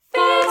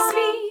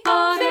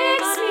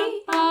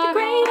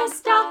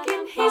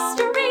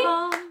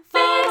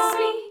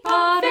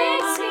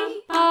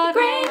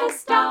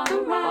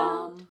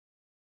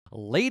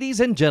ladies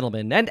and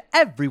gentlemen, and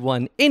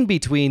everyone in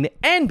between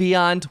and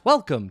beyond,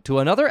 welcome to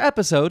another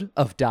episode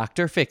of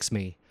Dr. Fix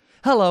Me.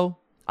 Hello,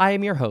 I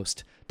am your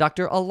host,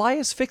 Dr.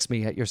 Elias Fix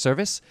Me at your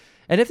service,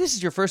 and if this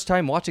is your first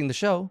time watching the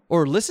show,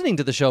 or listening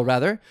to the show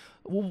rather,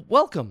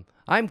 welcome.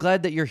 I'm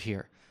glad that you're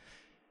here.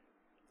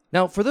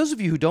 Now, for those of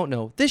you who don't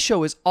know, this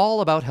show is all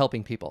about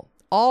helping people.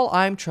 All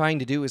I'm trying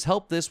to do is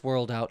help this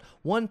world out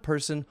one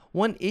person,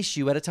 one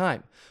issue at a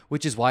time,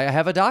 which is why I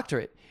have a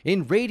doctorate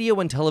in radio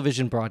and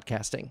television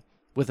broadcasting,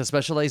 with a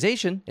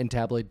specialization in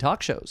tabloid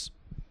talk shows.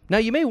 Now,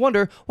 you may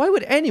wonder, why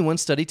would anyone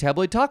study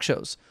tabloid talk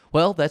shows?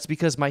 Well, that's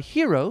because my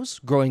heroes,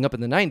 growing up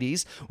in the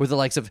 90s, were the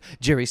likes of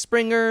Jerry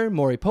Springer,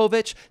 Maury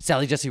Povich,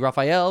 Sally Jesse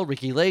Raphael,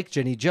 Ricky Lake,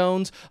 Jenny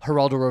Jones,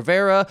 Geraldo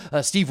Rivera,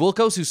 Steve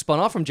Wilkos, who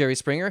spun off from Jerry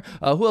Springer.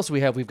 Who else do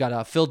we have? We've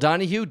got Phil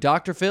Donahue,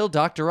 Dr. Phil,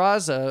 Dr.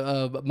 Oz,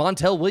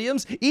 Montel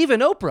Williams,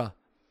 even Oprah,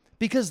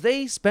 because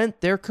they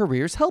spent their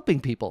careers helping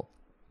people.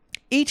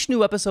 Each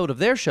new episode of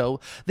their show,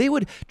 they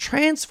would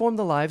transform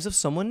the lives of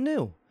someone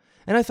new.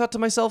 And I thought to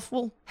myself,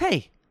 well,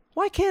 hey,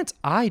 why can't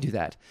I do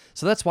that?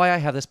 So that's why I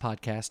have this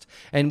podcast.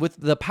 And with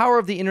the power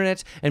of the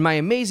internet and my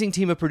amazing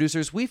team of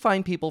producers, we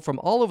find people from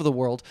all over the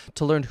world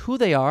to learn who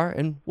they are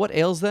and what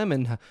ails them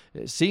and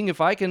seeing if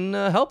I can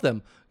help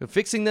them.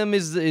 Fixing them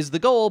is the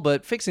goal,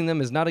 but fixing them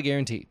is not a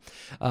guarantee.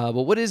 But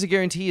what is a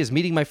guarantee is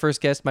meeting my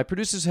first guest. My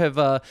producers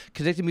have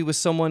connected me with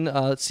someone.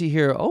 Let's see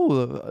here.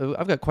 Oh,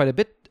 I've got quite a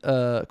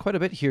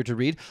bit here to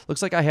read.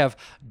 Looks like I have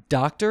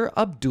Dr.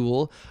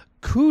 Abdul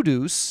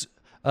Quddus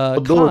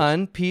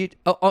Khan.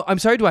 I'm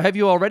sorry. Do I have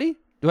you already?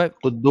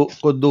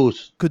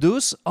 Quddus.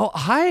 Quddus. Oh,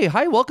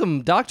 hi.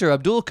 Welcome, Dr.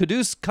 Abdul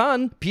Quddus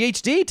Khan,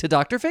 PhD, to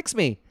Dr. Fix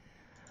Me.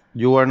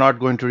 You are not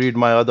going to read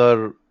my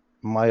other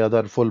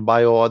full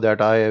bio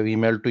that I have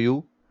emailed to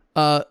you.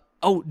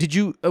 Did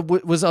you?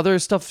 Was other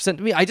stuff sent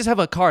to me? I just have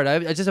a card.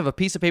 I just have a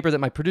piece of paper that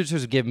my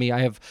producers give me. I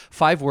have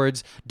 5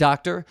 words: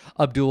 Dr.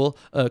 Abdul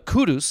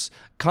Quddus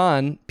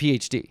Khan,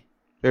 PhD.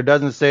 It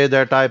doesn't say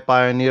that I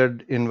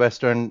pioneered in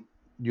Western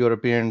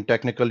European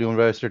technical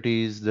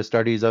universities the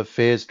studies of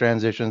phase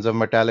transitions of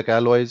metallic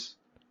alloys.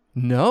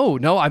 No.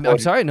 I'm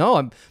sorry. No,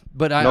 I'm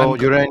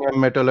uranium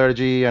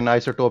metallurgy and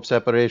isotope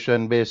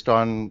separation based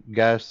on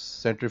gas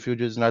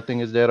centrifuges. Nothing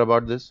is there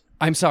about this.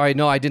 I'm sorry.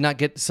 No, I did not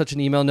get such an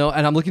email. No,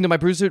 and I'm looking to my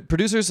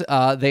producers.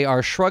 They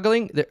are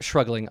struggling. They're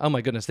struggling. Oh my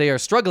goodness, they are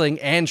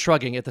struggling and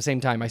shrugging at the same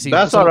time. I see.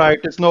 That's all right.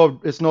 It's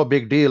no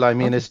big deal. I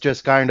mean, okay. It's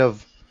just kind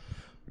of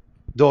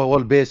the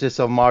whole basis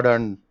of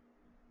modern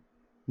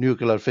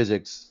nuclear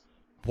physics.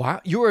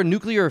 Wow, you're a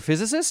nuclear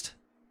physicist?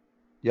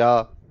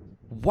 Yeah.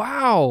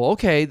 Wow.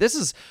 Okay, this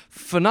is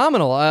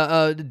phenomenal.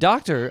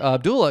 Dr.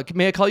 Abdullah,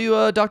 may I call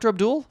you Dr.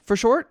 Abdul for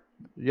short?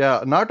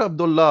 Yeah, not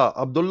Abdullah.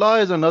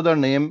 Abdullah is another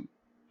name.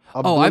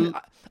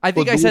 I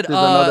think I said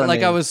like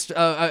name. I was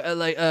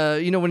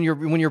when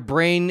your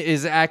brain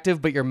is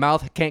active but your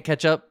mouth can't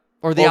catch up,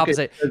 or the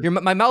opposite.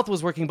 My mouth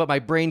was working but my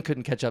brain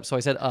couldn't catch up, so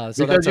I said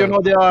so because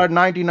there are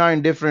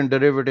 99 different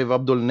derivative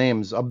Abdul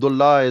names.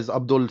 Abdullah is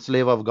Abdul,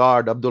 slave of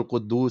God. Abdul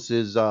Quddus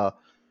is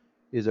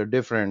a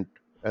different,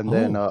 and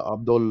then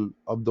Abdul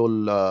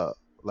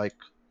like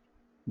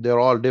they're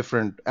all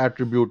different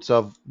attributes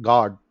of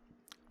God.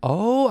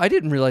 Oh, I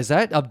didn't realize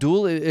that.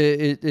 Abdul,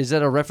 is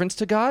that a reference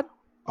to God?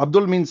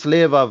 Abdul means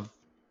slave of.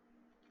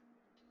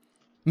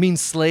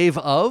 Means slave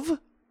of?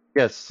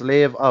 Yes,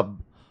 slave of.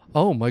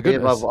 Oh my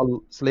goodness.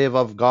 Slave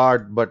of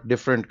God, but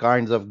different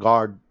kinds of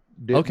God.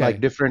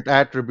 Like different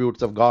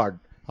attributes of God.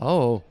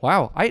 Oh,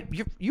 wow.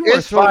 You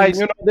are fine.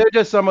 They're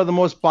just some of the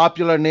most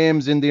popular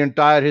names in the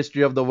entire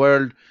history of the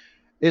world.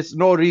 It's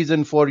no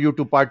reason for you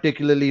to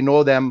particularly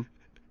know them.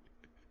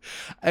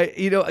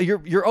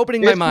 You're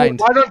opening my mind.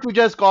 Why don't you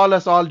just call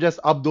us all just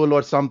Abdul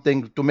or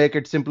something to make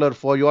it simpler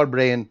for your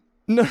brain?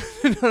 No.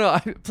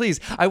 Please,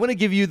 I want to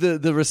give you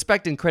the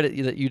respect and credit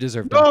that you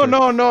deserve. No.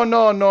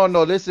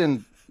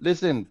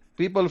 Listen.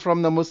 People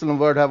from the Muslim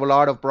world have a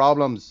lot of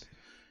problems,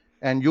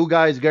 and you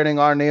guys getting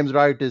our names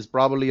right is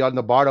probably on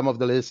the bottom of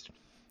the list.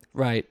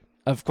 Right.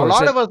 Of course. A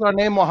lot of us are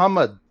named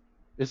Muhammad.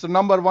 It's the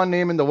number 1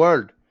 name in the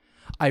world.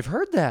 I've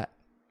heard that.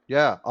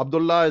 Yeah.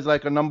 Abdullah is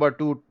like a number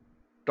 2,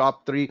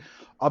 top 3.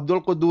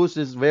 Abdul Quddus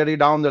is very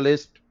down the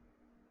list.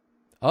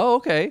 Oh,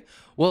 okay.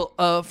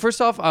 Well, first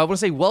off, I want to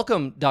say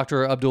welcome,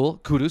 Dr. Abdul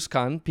Quddus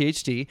Khan,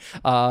 PhD.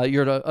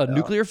 You're a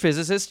nuclear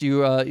physicist.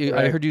 Right.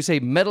 I heard you say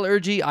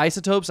metallurgy,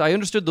 isotopes. I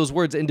understood those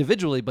words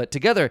individually, but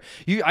together,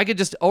 I could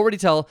just already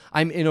tell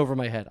I'm in over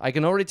my head. I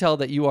can already tell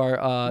that you are.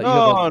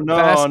 No.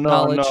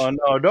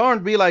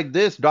 Don't be like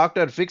this,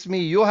 Doctor. Fix me.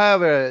 You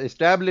have an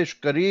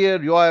established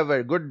career. You have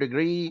a good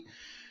degree.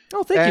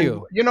 Oh, thank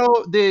you.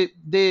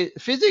 The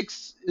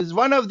physics is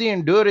one of the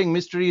enduring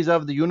mysteries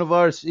of the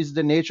universe. Is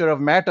the nature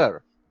of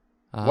matter.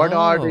 What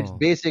are its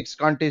basics,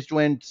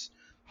 constituents?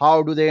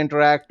 How do they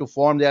interact to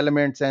form the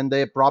elements and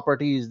their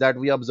properties that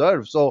we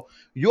observe? So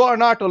you are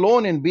not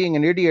alone in being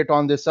an idiot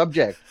on this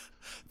subject.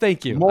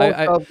 Thank you. Most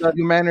of the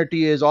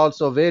humanity is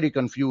also very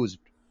confused.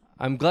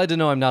 I'm glad to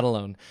know I'm not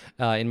alone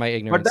in my But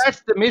ignorance.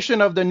 that's the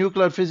mission of the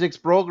nuclear physics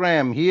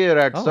program here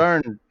at Oh.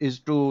 CERN is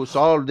to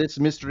solve this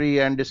mystery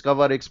and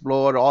discover,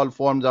 explore all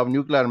forms of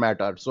nuclear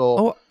matter. So,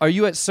 Oh, are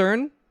you at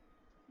CERN?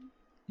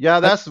 yeah, I,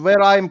 that's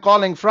where I'm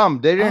calling from.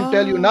 They didn't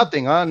tell you oh,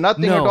 nothing, huh?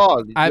 Nothing at no, all.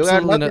 You had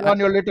absolutely nothing not. on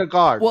your little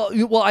card.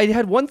 Well, I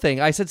had one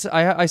thing. I said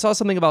I saw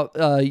something about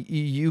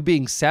you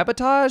being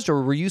sabotaged,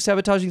 or were you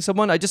sabotaging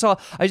someone? I just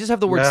have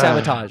the word Yeah,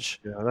 sabotage.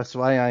 yeah, that's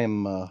why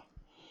I'm.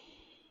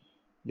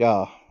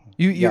 Yeah,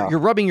 You're, yeah. you're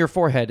rubbing your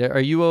forehead. Are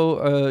you?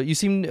 You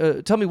seem.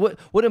 Tell me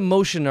what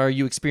emotion are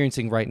you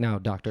experiencing right now,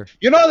 Doctor?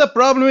 You know the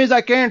problem is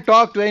I can't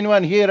talk to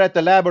anyone here at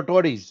the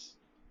laboratories.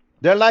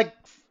 They're like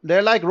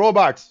they're like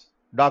robots.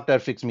 Doctor,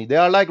 fix me. They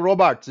are like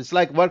robots. It's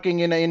like working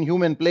in an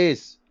inhuman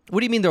place.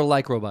 What do you mean they're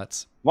like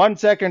robots? 1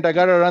 second, I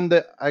gotta run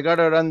the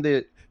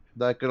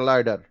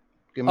collider.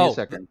 Give me a Oh,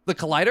 second. the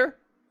collider.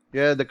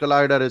 Yeah, the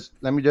collider is.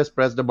 Let me just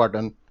press the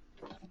button.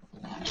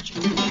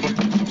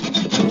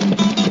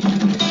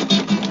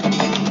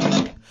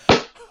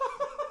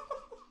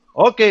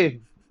 Okay,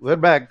 we're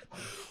back.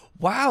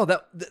 Wow,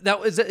 that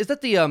is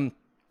that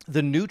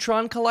the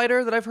neutron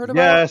collider that I've heard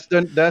about? Yes,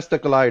 then that's the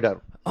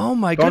collider. Oh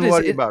my Don't goodness!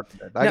 worry about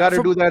that. I Now got to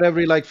from do that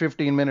every like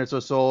 15 minutes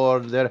or so, or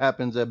there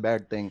happens a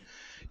bad thing.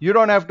 You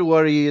don't have to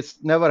worry.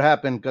 It's never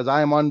happened because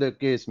I am on the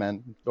case,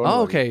 man. Don't oh,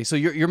 worry. okay, so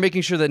you're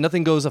making sure that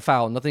nothing goes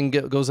afoul, nothing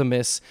goes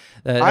amiss,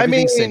 that I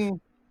everything's safe.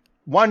 mean,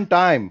 one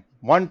time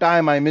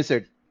I miss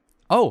it.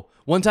 Oh,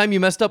 one time you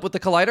messed up with the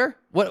collider.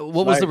 What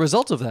was the Right.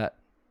 result of that?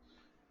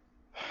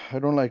 I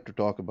don't like to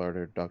talk about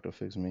it, Doctor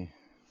Fix Me.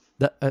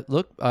 That,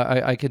 look,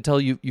 I can tell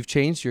you've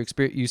changed.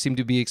 You seem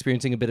to be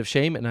experiencing a bit of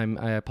shame, and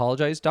I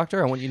apologize,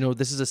 Doctor. I want you to know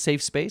this is a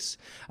safe space.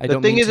 I The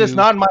don't thing mean is, it's to.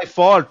 not my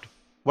fault.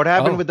 What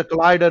happened Oh, with the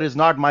collider is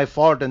not my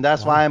fault, and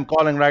that's why wow. I'm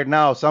calling right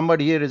now.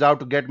 Somebody here is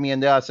out to get me,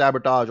 and they are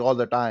sabotage all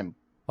the time,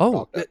 Oh,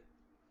 Doctor.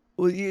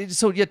 well,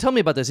 so yeah, tell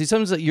me about this. It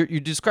sounds like you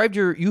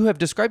have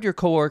described your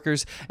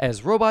coworkers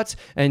as robots,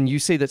 and you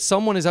say that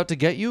someone is out to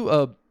get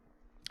you.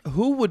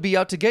 Who would be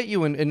out to get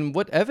you, and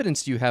what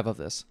evidence do you have of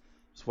this?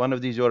 It's one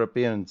of these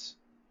Europeans.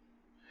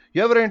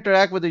 You ever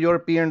interact with a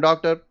European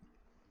doctor?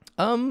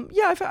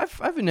 Yeah, I've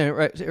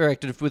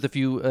interacted with a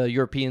few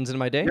Europeans in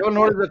my day. You ever Yeah,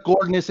 notice the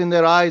coldness in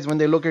their eyes when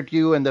they look at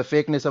you and the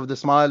fakeness of the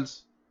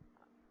smiles?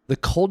 the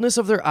coldness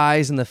of their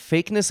eyes and the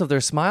fakeness of their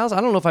smiles. I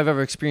don't know if I've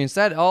ever experienced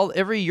that.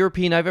 Every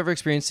European I've ever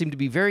experienced seemed to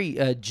be very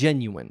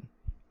genuine.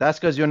 That's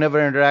because you never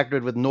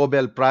interacted with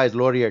Nobel Prize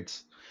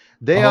laureates.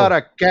 They are Oh,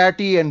 a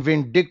catty and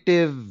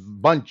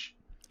vindictive bunch.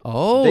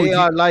 oh, They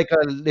are like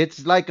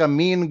it's like a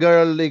mean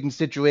girling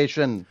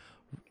situation.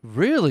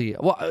 really?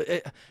 Well,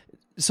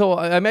 so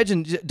I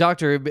imagine,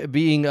 Doctor,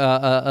 being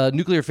a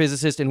nuclear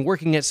physicist and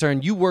working at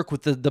CERN, you work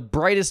with the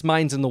brightest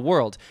minds in the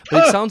world.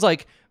 But it sounds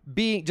like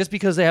being just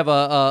because they have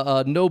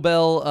a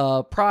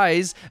Nobel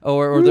Prize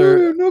or they're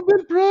Ooh,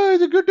 Nobel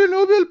Prize, I got a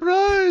Nobel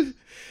Prize.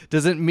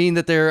 doesn't mean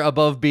that they're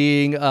above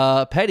being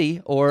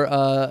petty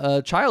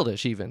or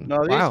childish. Even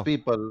Now these wow,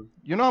 people,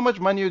 you know how much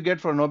money you get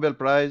for a Nobel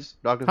Prize,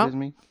 Dr. how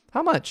Fizmi?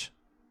 how much?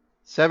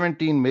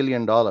 $17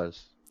 million.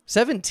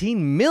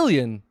 17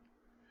 million.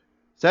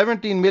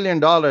 $17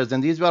 million,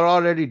 and these were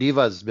already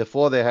divas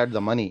before they had the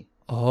money.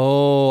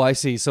 Oh, I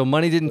see. So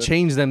money didn't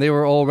change them. They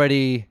were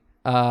already.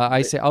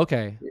 I see.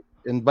 Okay.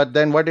 And but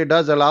then what it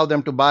does allow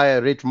them to buy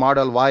a rich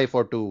model wife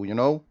or two.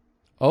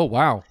 Oh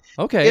wow. It's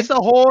Okay. a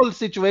whole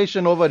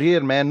situation over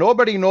here, man.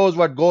 Nobody knows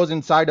what goes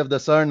inside of the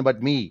CERN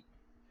but me.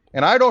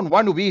 And I don't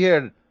want to be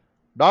here.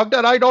 Doctor,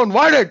 I don't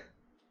want it.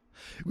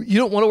 You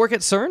don't want to work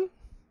at CERN?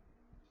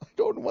 I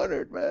don't want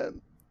it,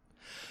 man.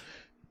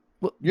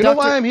 Well, You know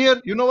why Doctor, I'm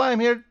here? You know why I'm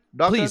here?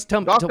 Doctor, please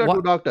tell me. doctor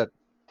to doctor.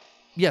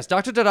 Yes,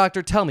 doctor to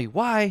doctor. Tell me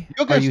why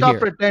You are can you stop here?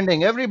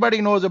 pretending.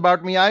 Everybody knows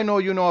about me. I know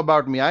you know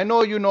about me. I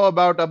know you know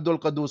about Abdul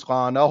Quddus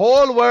Khan. The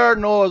whole world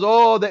knows.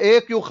 Oh, the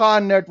AQ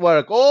Khan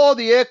network. Oh,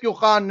 the AQ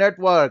Khan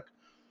network.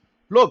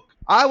 Look,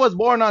 I was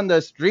born on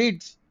the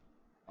streets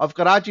of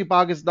Karachi,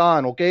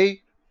 Pakistan,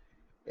 okay?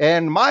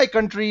 And my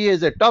country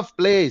is a tough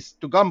place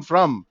to come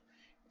from.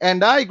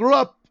 And I grew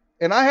up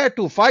and I had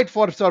to fight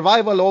for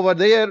survival over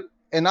there.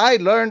 And I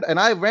learned and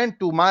I went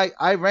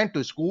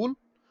to school.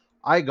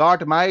 I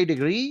got my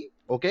degree,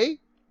 okay?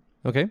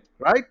 Okay.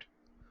 Right?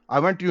 I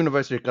went to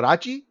University of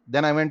Karachi,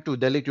 then I went to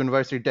Delhi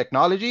University of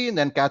Technology, and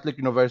then Catholic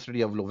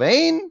University of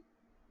Louvain,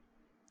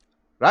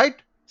 right?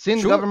 Sindh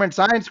Sure. Government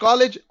Science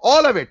College,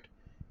 all of it.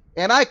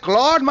 And I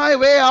clawed my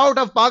way out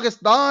of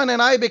Pakistan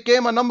and I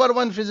became a number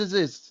one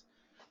physicist.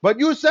 But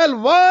you sell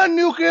one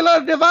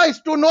nuclear device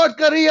to North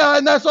Korea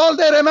and that's all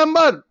they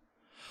remember.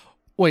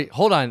 Wait,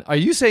 hold on. Are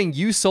you saying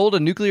you sold a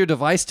nuclear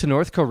device to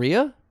North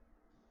Korea?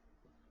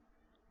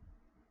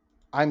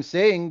 I'm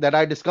saying that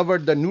I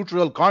discovered the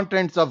neutral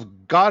contents of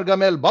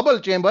Gargamel bubble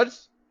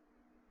chambers.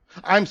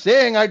 I'm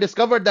saying I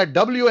discovered that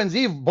W and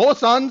Z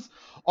bosons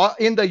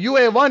in the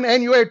UA1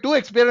 and UA2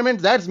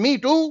 experiments. That's me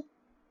too.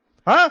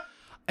 Huh?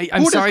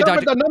 I'm Who sorry,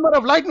 discovered doctor. the number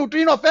of light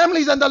neutrino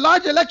families and the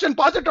large election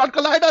positron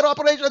collider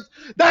operations?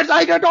 That's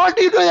I did all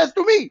details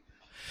to me.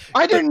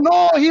 I The, didn't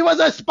know he was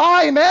a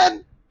spy,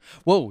 man.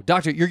 Whoa,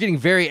 doctor, you're getting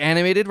very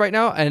animated right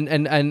now,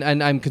 and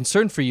I'm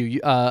concerned for you.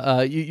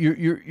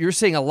 You're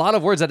saying a lot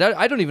of words that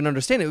I don't even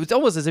understand. It was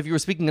almost as if you were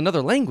speaking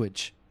another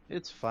language.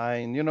 It's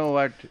fine. You know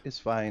what? It's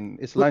fine.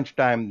 It's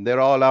lunchtime.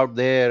 They're all out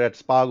there at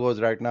Spago's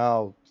right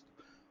now,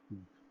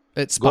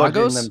 It's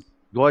gorging Spagos, them,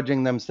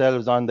 gorging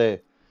themselves on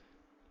the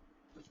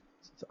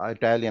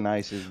Italian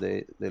ices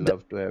they D-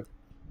 love to have.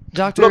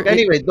 doctor. Look,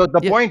 anyway, the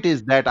Yeah. point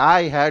is that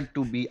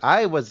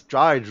I was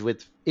charged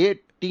with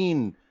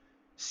 18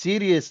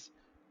 serious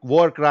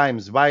war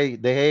crimes by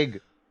The Hague,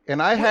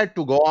 and I Wait, had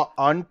to go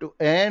on to,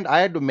 and I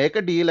had to make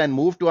a deal and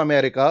move to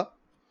America,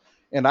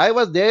 and I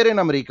was there in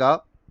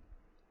America,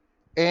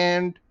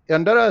 and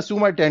under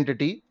assume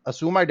identity,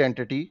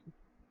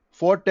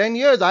 for 10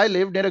 years, I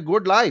lived in a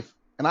good life,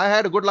 and I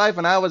had a good life,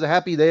 and I was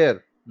happy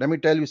there. Let me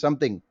tell you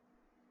something,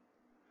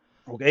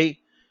 okay?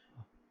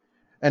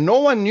 And no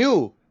one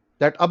knew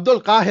that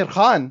Abdul Qahir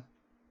Khan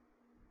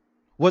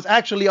was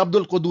actually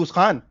Abdul Quddus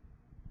Khan.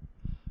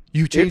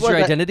 you It changed was your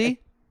a, identity,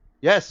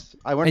 yes,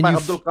 I went and by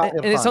Abdul and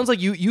Qahir it sounds Khan.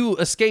 like you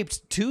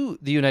escaped to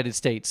the United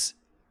States,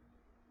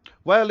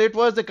 Well, it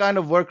was a kind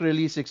of work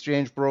release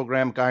exchange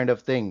program kind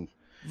of thing.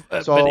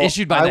 but So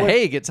issued by I the was,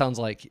 Hague. It sounds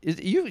like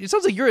it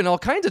sounds like you're in all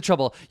kinds of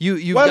trouble. well,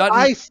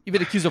 You've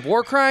been accused of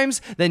war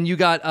crimes. Then you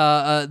got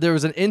there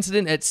was an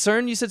incident at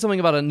CERN. You said something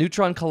about a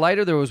neutron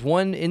collider. There was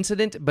one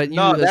incident, but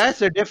no,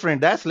 that's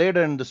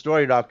later in the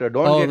story, doctor.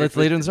 Don't oh, get it that's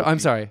later in twisted the. with I'm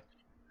me. sorry.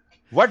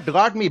 What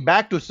got me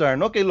back to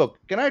CERN? Okay, look,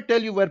 can I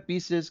tell you where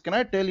peace is? Can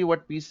I tell you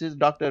what peace is,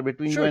 doctor,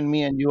 between Sure,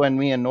 you and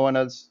me and no one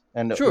else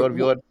and sure. your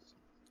viewers?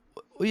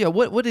 Yeah.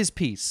 What is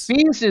peace?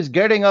 Peace is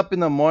getting up in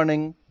the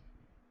morning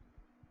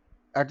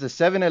at the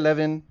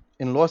 7-Eleven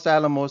in Los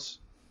Alamos,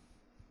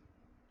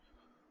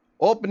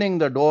 opening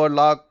the door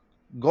lock,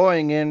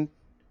 going in,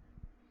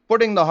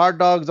 putting the hot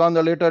dogs on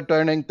the litter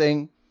turning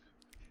thing,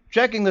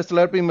 checking the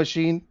Slurpee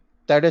machine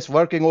that is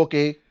working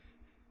okay,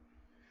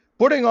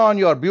 putting on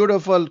your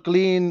beautiful,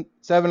 clean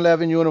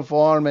 7-Eleven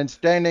uniform and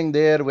standing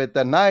there with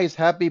the nice,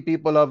 happy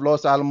people of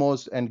Los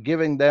Alamos and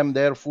giving them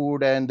their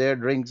food and their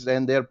drinks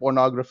and their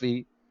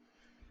pornography,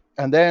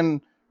 and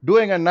then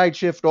doing a night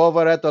shift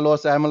over at the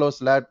Los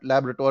Alamos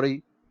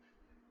laboratory.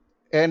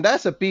 And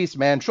that's a piece,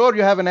 man. Sure,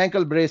 you have an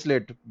ankle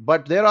bracelet,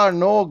 but there are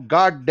no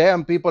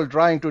goddamn people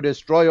trying to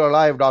destroy your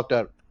life,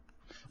 doctor.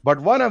 But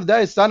one of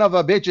those son of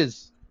a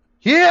bitches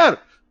here,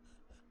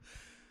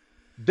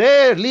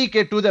 they leak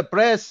it to the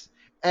press.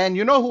 And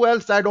you know who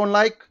else I don't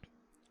like?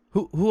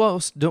 Who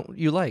else don't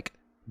you like?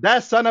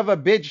 That son of a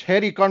bitch,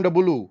 Harry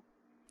Kondabulu.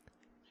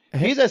 Eh,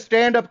 He's a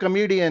stand-up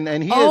comedian,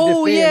 and he is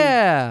Oh defamed.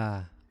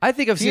 yeah, I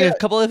think I've seen He, a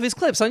couple of his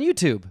clips on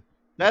YouTube.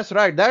 that's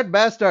right, that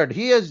bastard.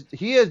 He has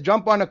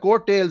jumped on the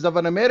coattails of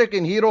an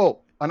American hero,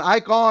 an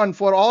icon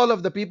for all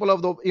of the people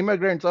of the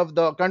immigrants of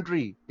the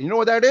country. You know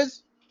what that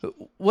is?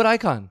 What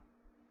icon?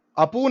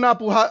 Apu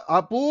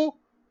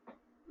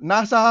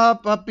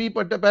Nasa Papi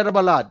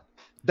Parabalad.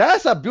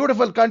 That's a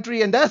beautiful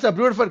country and that's a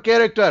beautiful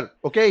character.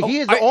 Okay, Oh, he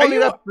is the are only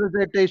you?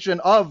 representation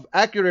of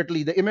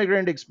accurately the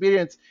immigrant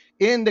experience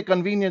in the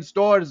convenience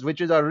stores,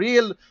 which is a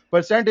real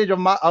percentage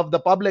of the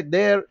public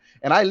there.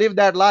 And I live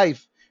that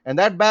life. And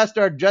that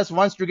bastard just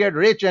wants to get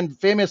rich and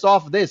famous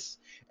off this.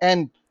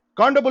 And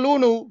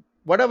Kondabalunu,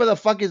 whatever the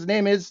fuck his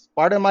name is,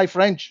 pardon my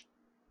French,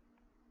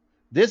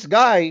 this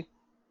guy,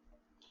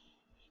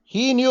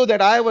 he knew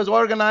that I was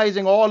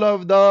organizing all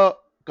of the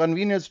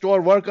convenience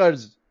store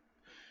workers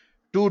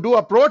to do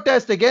a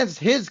protest against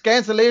his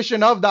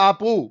cancellation of the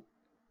Apu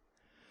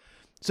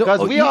So,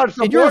 because we are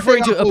and you're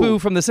supporting referring to Apu.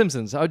 Apu from The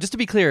Simpsons. Just to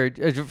be clear,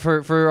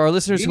 for our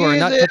listeners who He are is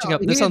not a, catching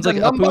up, this he is sounds the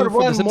like number Apu from The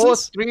one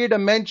most Simpsons.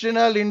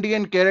 three-dimensional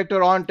Indian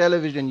character on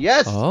television.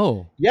 Yes,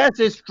 Oh, yes,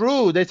 it's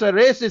true. It's a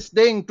racist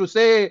thing to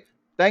say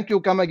thank you,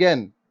 come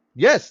again.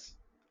 Yes,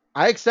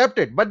 I accept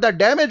it. But the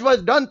damage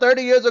was done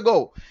 30 years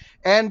ago.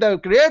 And the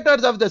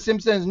creators of The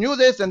Simpsons knew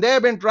this and they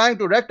have been trying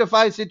to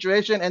rectify the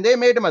situation and they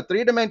made him a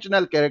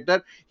three-dimensional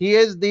character. He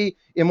is the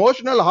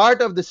emotional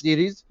heart of the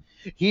series.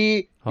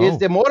 He is oh.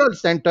 the moral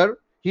center.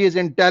 He is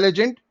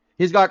intelligent.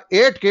 He's got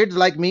 8 kids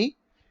like me.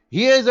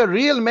 He is a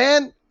real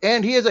man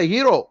and he is a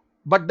hero.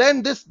 But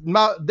then this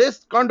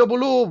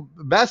Kondabulu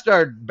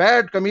bastard,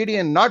 bad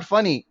comedian, not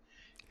funny,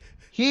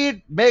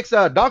 he makes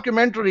a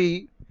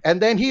documentary and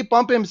then he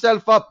pump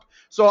himself up.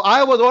 So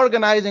I was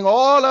organizing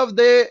all of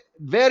the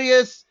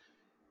various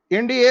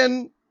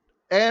Indian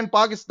and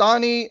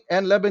Pakistani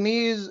and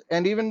Lebanese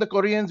and even the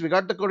Koreans. We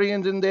got the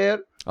Koreans in there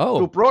to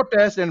Oh.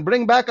 protest and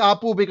bring back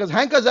Apu because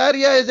Hank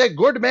Azaria is a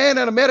good man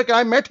in America.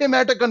 I met him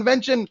at a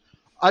convention.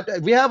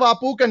 We have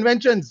Apu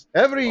conventions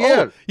every Oh,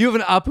 year. you have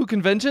an Apu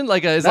convention? It's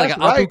like That's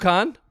an Apu right.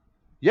 Khan?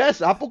 Yes,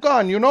 Apu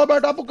Khan. You know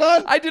about Apu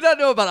Khan? I do not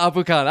know about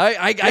Apu Khan. I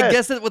Yes.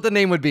 guess that's what the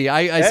name would be.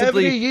 I Every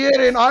simply. year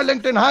in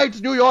Arlington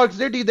Heights, New York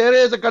City, there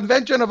is a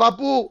convention of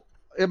Apu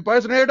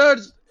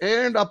impersonators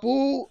and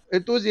Apu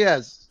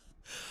enthusiasts.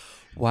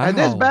 And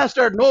this Wow.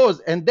 bastard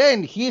knows. And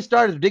then he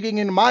starts digging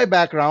in my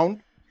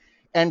background.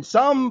 And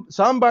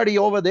somebody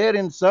over there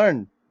in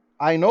CERN,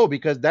 I know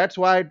because that's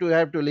why I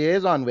have to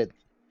liaison with.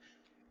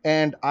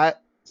 And I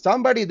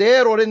somebody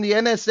there or in the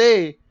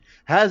NSA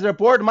has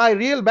reported my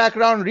real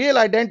background, real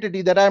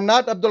identity, that I'm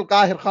not Abdul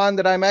Kahir Khan,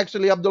 that I'm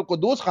actually Abdul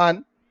Quddus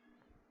Khan.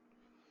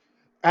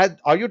 And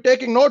are you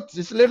taking notes?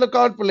 It's a little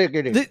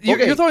complicated. You're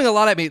Okay. throwing a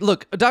lot at me.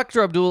 Look,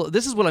 Dr. Abdul,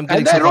 this is what I'm getting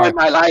And so they far. ruined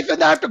my life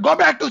and I have to go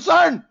back to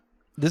CERN.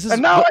 This is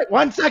And now, what.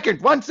 1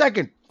 second, 1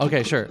 second.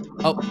 Okay, sure.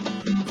 Oh,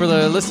 for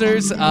the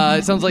listeners,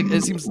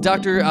 it seems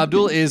Dr.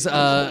 Abdul is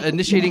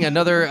initiating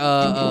another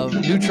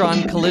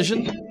neutron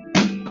collision. Did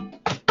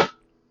you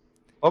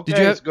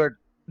Okay, have? it's good.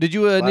 Did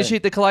you Fine.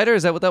 initiate the collider?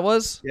 Is that what that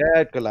was?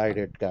 Yeah, it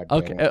collided. God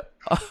damn it.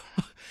 Okay,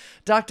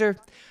 Doctor.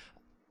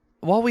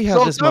 While we have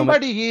So this moment,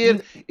 somebody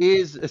here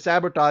is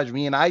sabotage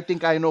me, and I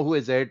think I know who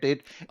is at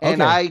it.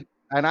 And okay,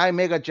 I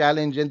make a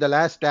challenge in the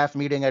last staff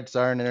meeting at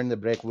CERN and in the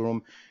break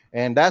room,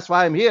 and that's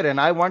why I'm here. And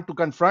I want to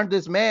confront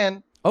this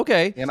man,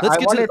 okay. and Let's I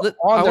get want to. it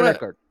on I the want to.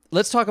 record.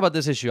 Let's talk about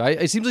this issue.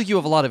 It seems like you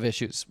have a lot of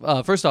issues.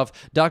 First off,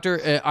 Doctor,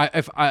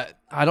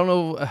 I don't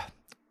know.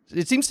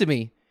 It seems to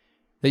me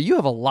that you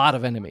have a lot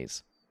of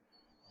enemies.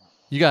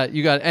 You got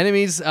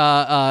enemies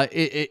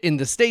in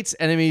the States,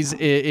 enemies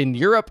in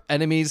Europe,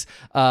 enemies.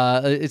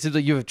 It seems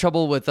like you have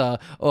trouble with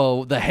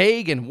The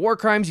Hague and war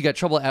crimes. You got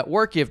trouble at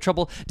work. You have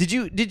trouble. Did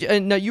you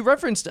now you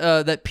referenced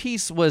that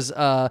Peace was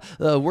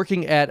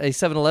working at a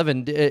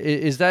 7-Eleven.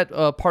 Is that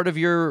part of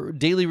your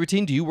daily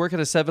routine? Do you work at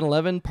a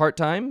 7-Eleven part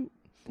time?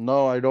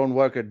 No, I don't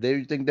work at.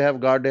 They think they have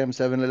goddamn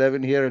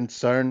 7-Eleven here in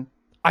CERN.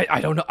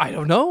 I don't know. I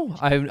don't know.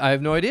 I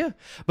have no idea.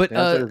 But The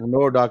answer is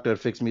no, doctor.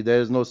 Fix me.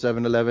 There is no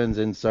 7-Elevens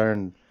in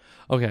CERN.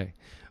 okay.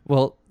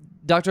 Well,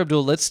 Dr.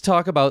 Abdul, let's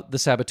talk about the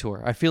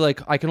saboteur. I feel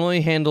like I can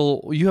only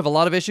handle, you have a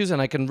lot of issues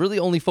and I can really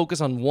only focus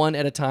on one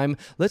at a time.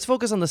 Let's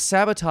focus on the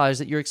sabotage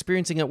that you're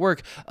experiencing at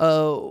work.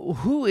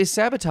 Who is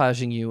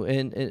sabotaging you?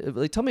 And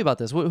like, tell me about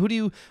this. Who do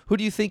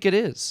you think it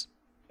is?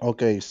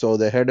 Okay, so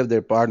the head of the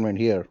department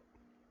here.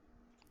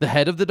 The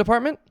head of the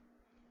department?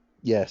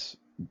 Yes,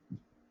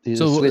 he's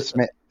So, a Swiss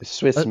man.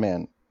 Swiss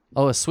man.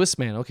 Oh, a Swiss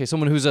man. Okay,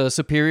 someone who's a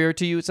superior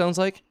to you, it sounds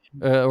like?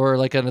 Or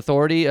like an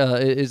authority?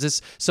 Is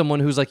this someone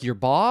who's like your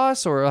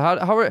boss?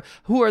 Or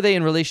who are they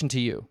in relation to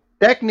you?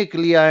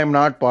 Technically, I am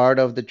not part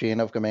of the chain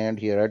of command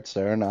here at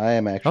CERN. I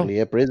am Oh, actually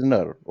a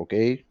prisoner.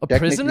 Okay, a technically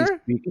prisoner?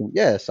 speaking,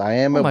 yes, I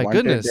am Oh a my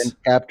wanted goodness. and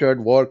captured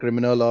war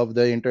criminal of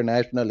the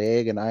International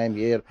Hague, and I am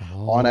here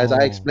on, as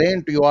I Oh.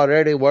 explained to you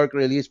already, work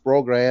release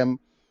program.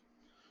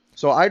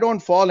 So I don't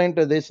fall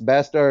into this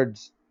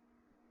bastard's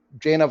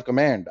chain of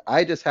command.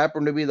 I just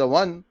happen to be the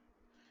one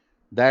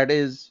that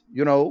is,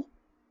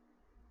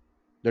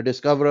 the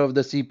discoverer of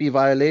the CP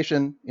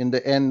violation in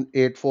the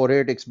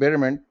N848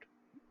 experiment.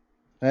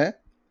 Eh?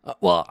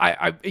 Well,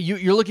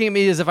 you're looking at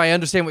me as if I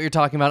understand what you're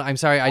talking about. I'm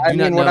sorry, I I do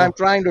not mean, what I'm know.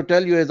 trying to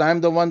tell you is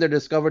I'm the one that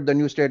discovered the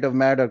new state of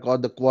matter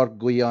called the quark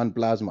gluon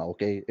plasma.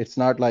 Okay, it's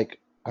not like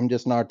I'm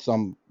just not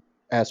some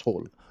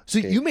asshole. So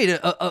Okay, you made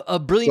a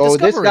brilliant so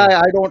this guy,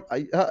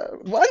 discovery. I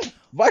don't.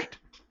 What?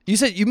 You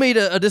said you made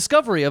a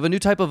discovery of a new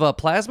type of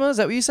plasma. Is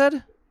that what you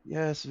said?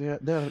 Yes, we are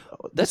there.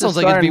 That This is sounds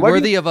like it'd CERN. be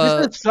worthy of This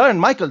a. is CERN,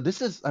 Michael.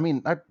 This is. I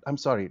mean, I'm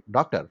sorry,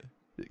 doctor.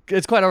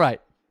 It's quite all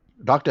right.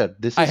 Doctor,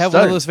 this I is have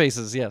one of CERN. those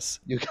faces. Yes.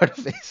 You got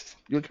a face.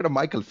 You got a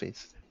Michael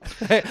face.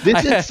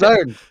 This is I,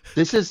 CERN.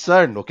 This is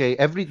CERN. Okay,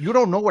 you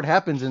don't know what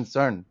happens in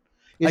CERN. I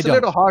It's a don't.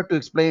 little hard to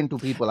explain to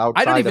people I don't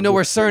outside even of know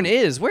this where CERN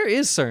place. is. Where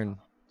is CERN?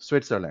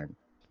 Switzerland.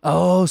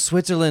 Oh,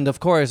 Switzerland,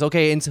 of course.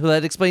 Okay, and so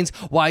that explains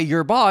why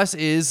your boss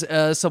is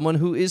someone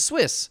who is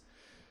Swiss.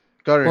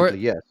 Or Currently,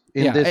 yes.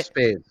 In yeah. this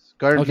phase.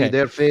 Currently, Okay,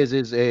 their phase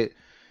is a.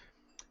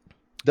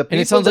 The and it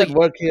people sounds that like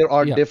work here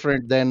are yeah.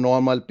 different than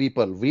normal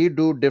people. We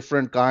do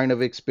different kind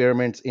of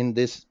experiments in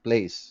this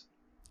place,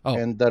 Oh,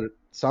 and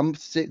some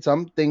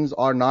things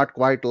are not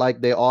quite like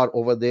they are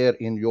over there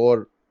in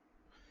your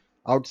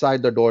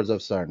outside the doors of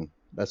CERN.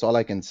 That's all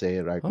I can say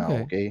right now.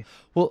 okay. Okay.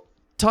 Well,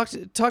 talk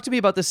to me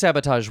about the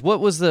sabotage.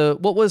 What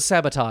was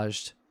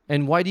sabotaged,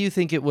 and why do you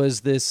think it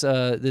was this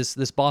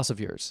boss of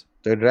yours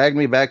They drag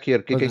me back here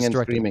or kicking this and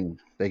director? screaming.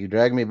 They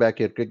drag me back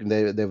here kicking.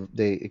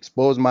 They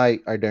expose my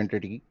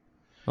identity.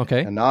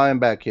 Okay. And now I'm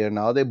back here.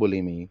 Now they bully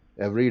me.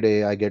 Every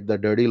day I get the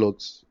dirty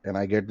looks and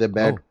I get the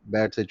bad Oh,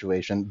 bad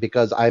situation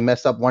because I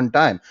mess up one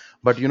time.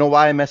 But you know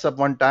why I mess up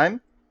one time?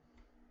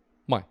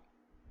 why?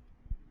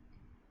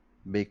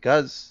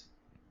 Because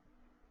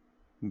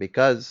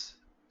because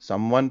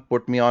someone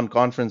put me on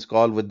conference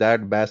call with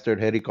that bastard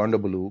Harry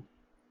Kondabolu.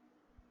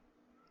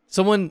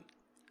 Someone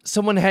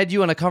someone had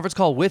you on a conference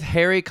call with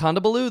Harry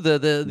Kondabolu,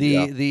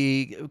 Yeah.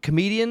 the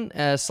comedian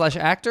slash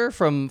actor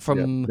Yeah.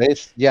 from.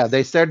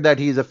 They said that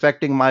he's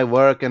affecting my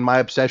work and my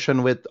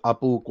obsession with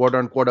Apu, quote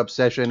unquote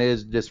obsession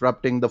is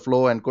disrupting the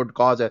flow and could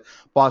cause a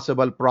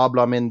possible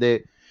problem in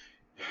the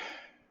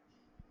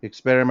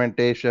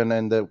experimentation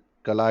and the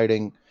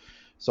colliding.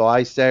 So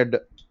I said,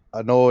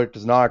 no, it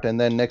is not. And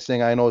then next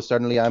thing I know,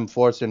 suddenly I'm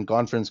forced in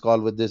conference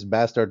call with this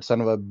bastard son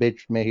of a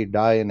bitch. May he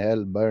die in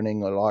hell,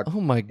 burning a lot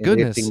Oh my in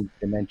goodness. 18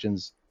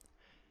 dimensions.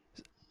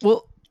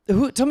 Well,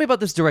 who? Tell me about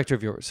this director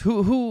of yours.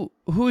 Who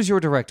is your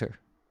director?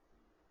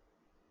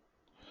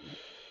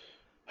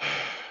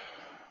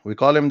 We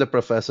call him the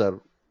professor.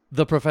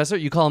 The professor?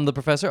 You call him the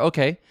professor?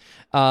 Okay.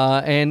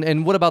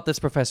 And what about this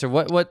professor?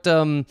 It's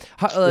Tell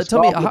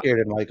me,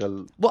 complicated,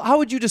 Michael. how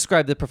would you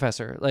describe the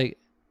professor? Like,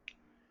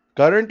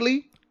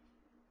 Currently,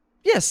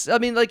 yes, I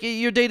mean, like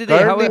your day to day.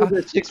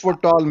 he's a 6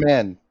 foot tall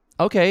man.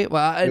 Okay,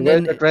 well, He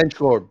wears a trench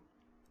coat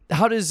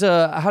how does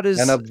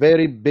and a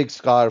very big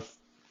scarf.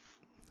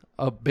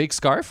 a big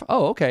scarf?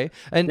 Oh, okay.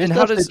 And It's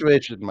how the does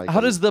situation, Michael. how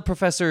does the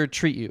professor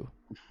treat you?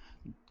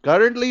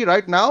 Currently,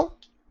 right now,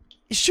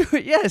 Sure,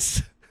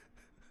 yes.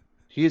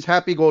 he's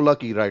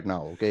happy-go-lucky right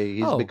now. Okay,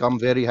 he's Oh. become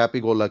very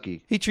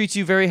happy-go-lucky. He treats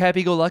you very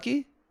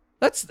happy-go-lucky?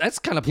 That's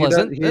kind of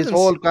pleasant. His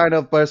whole kind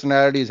of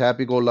personality is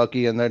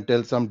happy-go-lucky, and then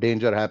till some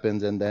danger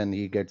happens, and then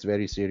he gets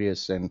very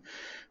serious, and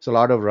it's a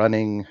lot of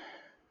running.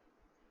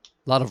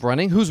 A lot of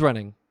running. Who's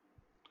running?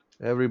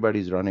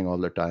 Everybody's running all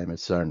the time.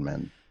 It's CERN,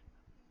 man.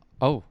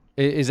 Oh,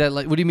 is that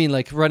like? What do you mean,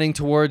 like running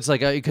towards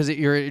like because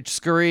you're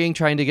scurrying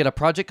trying to get a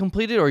project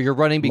completed, or you're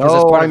running because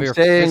that's No, part of I'm your?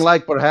 saying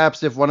like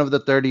perhaps if one of the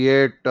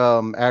 38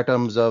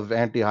 atoms of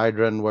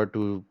antihydron were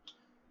to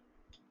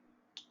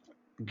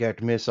get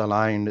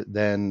misaligned,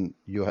 then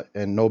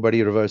and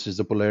nobody reverses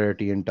the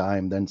polarity in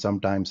time, then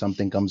sometimes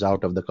something comes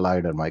out of the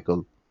collider,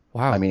 Michael.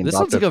 Wow, I mean, this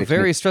sounds Dr. like a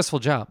very Fixman, stressful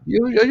job.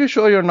 are you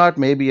sure you're not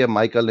maybe a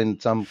Michael in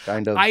some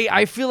kind of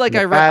I feel like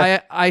in the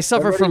past? I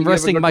suffer from You ever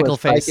resting go to a Michael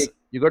face. psychic?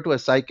 You go to a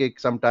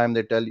psychic sometime,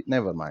 they tell you,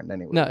 never mind.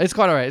 Anyway, No, it's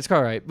quite all right. It's quite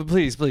all right. But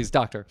please,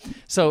 doctor.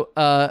 So,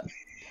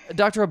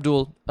 Dr.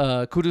 Abdul,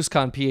 Quddus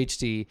Khan,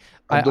 PhD.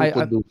 Abdul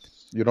Quddus.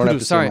 You don't have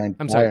to sorry, say my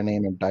I'm sorry. entire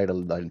name and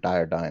title the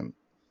entire time.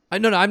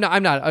 No, I'm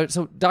not.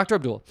 So, Dr.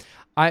 Abdul,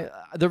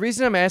 the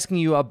reason I'm asking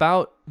you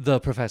about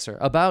the professor,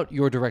 about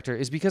your director,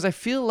 is because I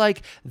feel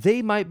like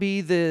they might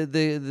be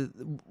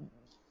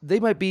they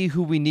might be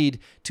who we need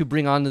to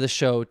bring onto the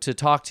show to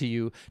talk to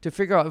you to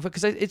figure out,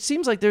 because it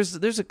seems like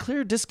there's a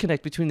clear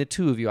disconnect between the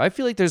two of you. I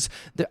feel like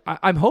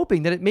I'm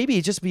hoping that it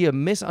maybe just be a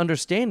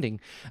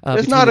misunderstanding.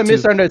 It's not a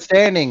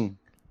misunderstanding.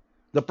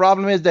 The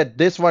problem is that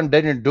this one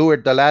didn't do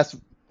it. The last.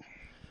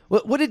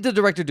 What did the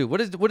director do? What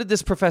did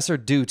this professor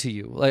do to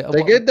you? Like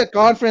They get the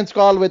conference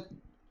call with.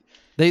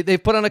 They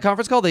put on a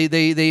conference call.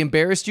 They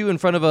embarrassed you in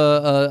front of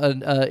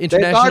an international.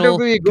 They thought it would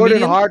be good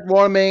comedian? and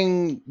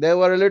heartwarming. They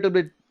were a little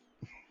bit.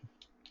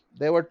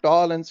 They were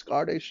tall and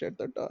Scottish at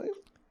the time.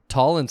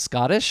 Tall and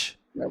Scottish?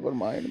 Never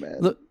mind, man.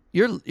 Look,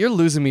 you're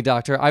losing me,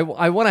 doctor. I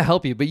want to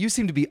help you, but you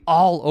seem to be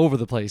all over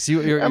the place.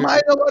 Am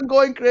I the one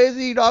going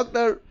crazy,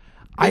 doctor?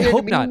 I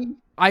hope Me? not.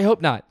 I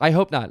hope not.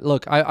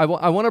 Look, I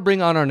want to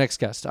bring on our next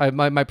guest.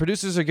 My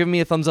producers are giving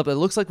me a thumbs up. It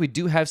looks like we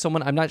do have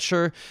someone. I'm not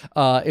sure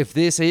if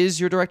this is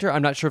your director.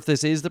 I'm not sure if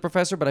this is the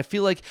professor, but I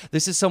feel like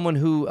this is someone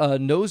who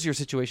knows your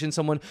situation,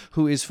 someone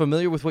who is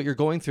familiar with what you're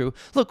going through.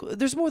 Look,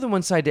 there's more than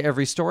one side to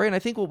every story, and I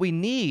think what we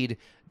need,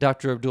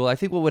 Dr. Abdul, I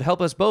think what would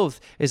help us both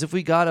is if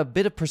we got a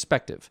bit of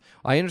perspective.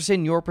 I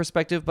understand your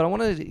perspective, but I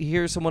want to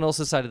hear someone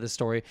else's side of the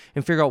story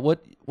and figure out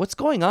what's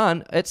going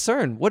on at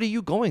CERN. What are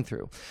you going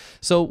through?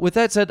 So with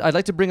that said, I'd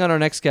like to bring on our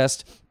next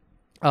guest.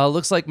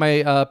 Looks like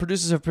my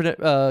producers have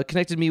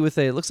connected me with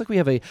looks like we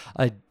have a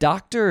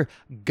Dr.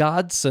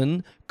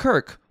 Godson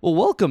Kirk. Well,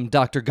 welcome,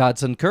 Dr.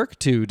 Godson Kirk,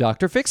 to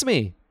Dr. Fix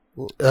Me.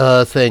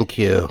 Thank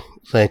you.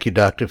 Thank you,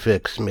 Dr.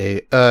 Fix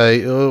Me.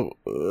 Elias,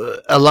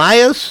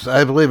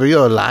 I believe, are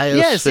you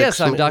Elias?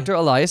 Yes, I'm Dr.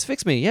 Elias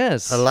Fix Me,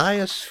 yes.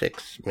 Elias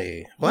Fix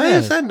Me. Why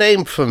is that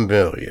name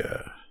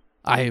familiar?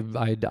 I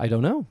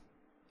don't know.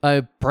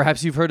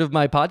 Perhaps you've heard of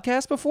my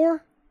podcast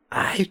before?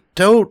 I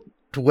don't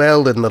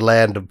dwell in the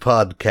land of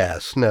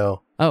podcasts,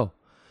 no. Oh.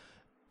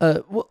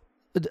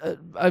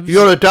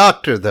 You're a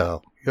doctor,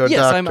 though. You're a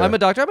doctor. I'm a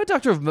doctor. I'm a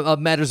doctor of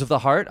matters of the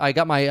heart. I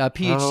got my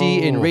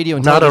PhD in radio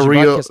and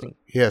television broadcasting.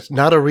 Yes,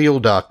 not a real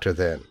doctor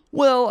then.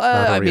 Well,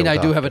 I mean, I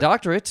do have a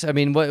doctorate. I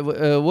mean,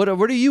 what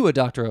are you a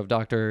doctor of,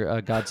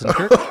 Dr. Godson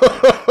Kirk?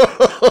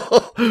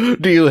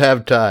 Do you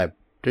have time?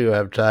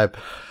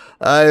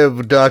 I am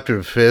a doctor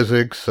of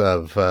physics,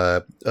 of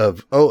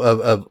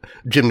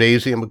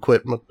gymnasium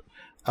equipment.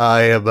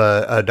 I am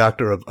a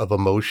doctor of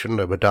emotion.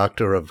 I'm a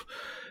doctor of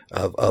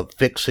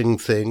fixing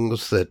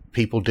things that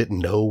people didn't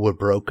know were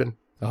broken.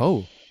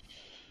 Oh.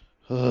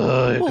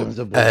 Here comes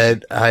the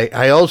And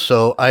I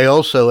also,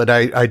 and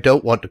I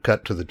don't want to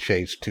cut to the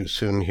chase too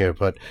soon here,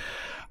 but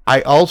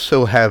I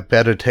also have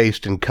better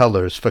taste in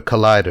colors for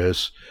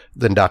colliders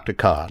than Dr.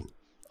 Khan.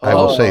 I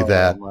will say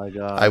that. My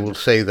God. I will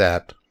say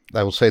that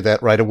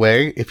right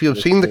away. If you've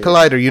seen the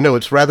collider, you know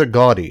it's rather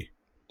gaudy.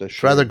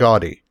 It's rather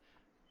gaudy.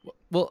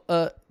 Well,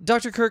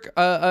 Dr. Kirk,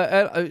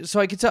 so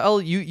I can tell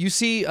you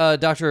see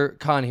Dr.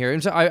 Khan here,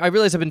 and so I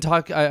realize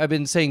I've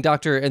been saying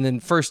doctor and then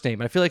first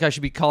name. I feel like I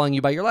should be calling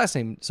you by your last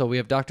name. So we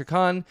have Dr.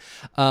 Khan.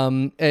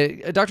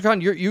 Dr.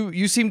 Khan,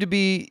 you seem to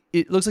be.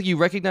 It looks like you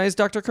recognize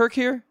Dr. Kirk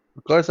here.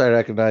 Of course, I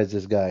recognize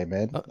this guy,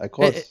 man. Of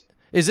course.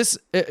 Is this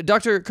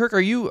Dr. Kirk?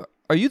 Are you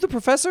the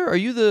professor? Are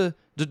you the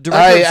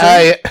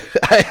director?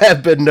 I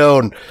have been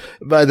known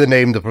by the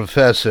name the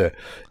Professor.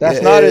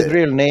 That's not his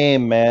real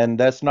name, man.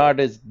 That's not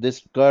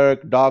this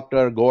Kirk,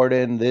 Dr.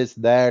 Gordon, this,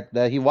 that.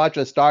 He watched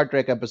a Star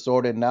Trek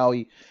episode and now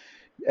he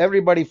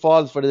Everybody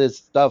falls for this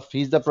stuff.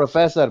 He's the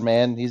professor,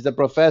 man. He's the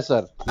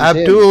professor. He's him.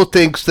 Abdul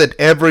thinks that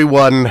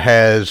everyone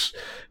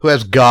who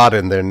has God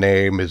in their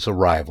name is a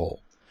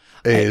rival.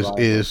 Rival,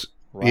 Is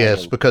Yes,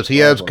 rival, because he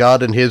has rival.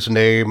 God in his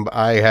name.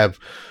 I have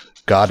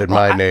God in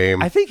Well, my I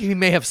name. think he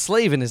may have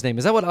slave in his name.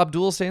 Is that what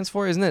Abdul stands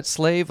for? Isn't it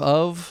slave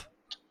of?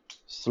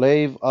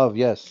 Slave of,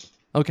 yes.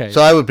 Okay.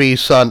 So I would be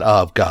son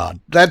of God.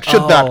 That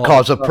should not Oh,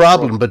 cause a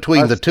problem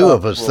between the two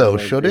of us, though,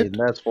 should it?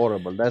 That's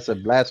horrible. That's a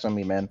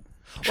blasphemy, man.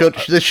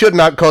 This should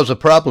not cause a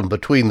problem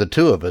between the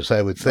two of us,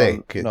 I would No,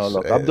 think. no, It's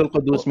look. Abdul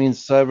Quddus well,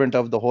 means servant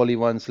of the Holy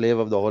One, slave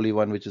of the Holy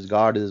One, which is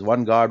God. Is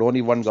one God,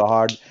 only one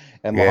God,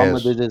 and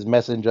Muhammad yes. is his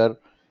messenger,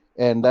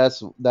 and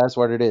that's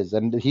what it is.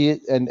 And he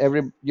and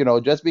every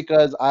just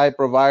because I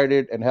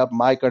provided and helped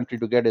my country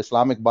to get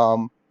Islamic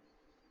bomb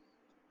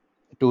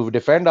to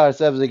defend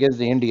ourselves against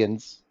the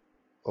Indians,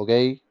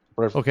 okay,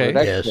 okay.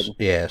 Yes, protection,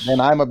 then yes.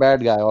 I'm a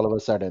bad guy all of a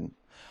sudden.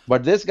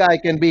 But this guy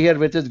can be here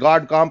with his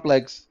God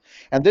complex,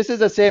 and this is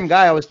the same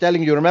guy I was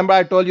telling you. Remember,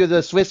 I told you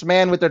the Swiss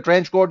man with the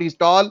trench coat. He's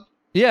tall.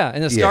 Yeah,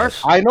 and the scarf.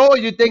 Yes. I know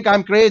you think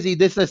I'm crazy.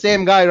 This is the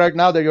same guy right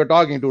now that you're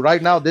talking to.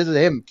 Right now, this is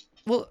him.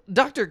 Well,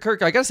 Dr.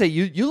 Kirk, I gotta say,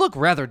 you look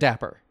rather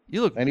dapper.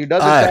 You look. And he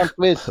doesn't I sound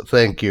Swiss.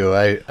 thank you.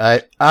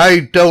 I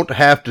don't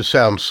have to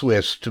sound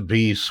Swiss to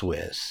be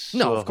Swiss.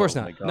 No, of course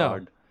Oh not. my No.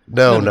 God.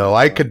 No,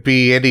 I could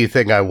be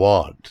anything I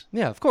want.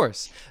 Yeah, of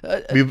course.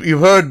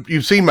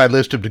 You've seen my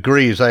list of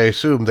degrees. I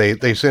assume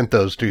they sent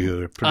those to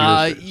you,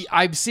 producers.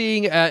 I'm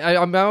seeing.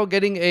 I'm now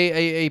getting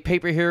a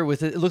paper here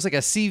with it looks like a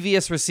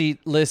CVS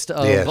receipt list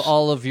of Yes.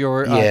 all of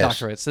your Yes.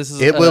 doctorates. This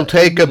is. It will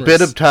take a bit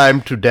numerous. of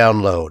time to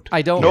download.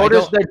 I don't.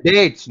 Notice I don't, the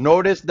dates.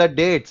 Notice the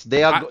dates.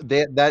 I-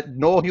 That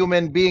no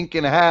human being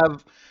can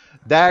have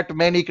that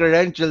many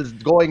credentials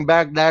going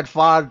back that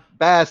far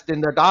past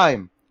in the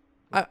time.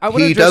 I want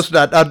to He address. does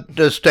not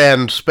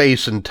understand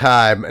space and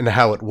time and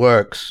how it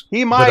works,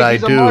 He but might. I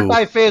He's a do.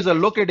 multiphasal.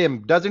 Look at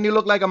him. Doesn't he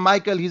look like a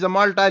Michael? He's a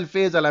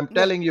multiphasal. I'm No,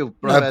 telling you,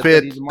 no.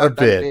 Professor. He's a A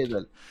bit.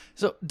 multiphasal.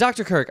 So,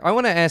 Dr. Kirk, I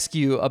want to ask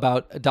you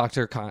about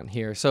Dr. Khan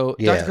here. So,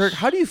 Yes. Dr. Kirk,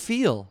 how do you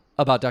feel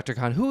about Dr.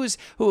 Khan?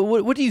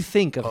 What do you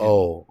think of him?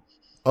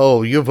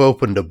 Oh, you've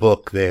opened a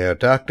book there,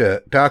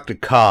 Dr.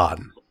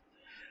 Khan.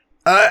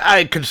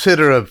 I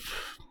consider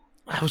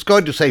I was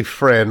going to say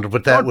friend,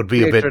 but that Don't would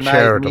be a bit patronize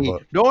charitable. me.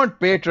 Don't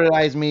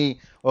patronize me.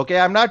 Okay,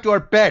 I'm not your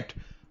pet.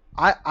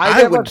 I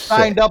I never would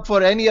signed say- up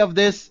for any of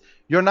this.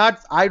 You're not.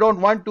 I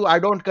don't want to. I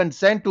don't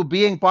consent to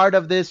being part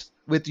of this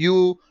with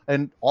you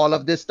and all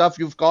of this stuff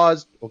you've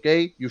caused.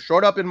 Okay, you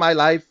showed up in my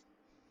life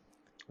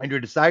and you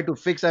decide to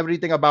fix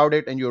everything about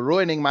it, and you're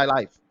ruining my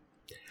life.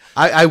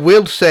 I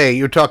will say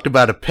you talked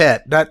about a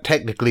pet, not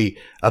technically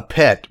a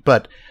pet,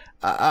 but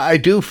I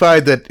do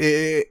find that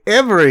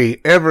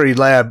every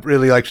lab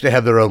really likes to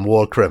have their own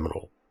war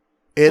criminal.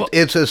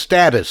 It's a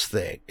status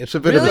thing. It's a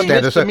bit of a Really?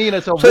 status. Misdemeanor,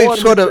 it's a So war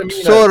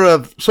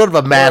it's sort of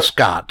a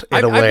mascot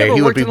in a I've way. never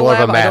He would worked be in a more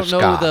of a lab. I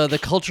don't mascot. know the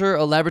culture,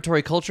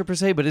 laboratory culture per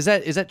se, but is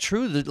that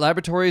true? The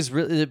laboratories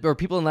really, or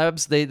people in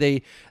labs,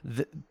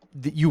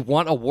 you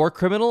want a war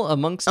criminal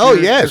amongst Oh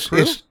your yes,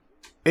 crew?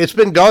 it's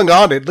been going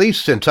on at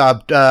least since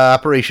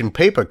Operation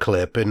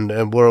Paperclip in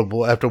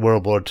after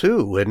World War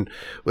II, and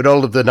when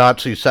all of the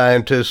Nazi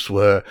scientists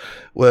were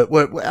they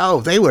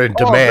were in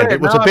demand. great.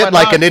 It was Now a I'm bit a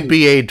like an Nazi.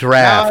 NBA Now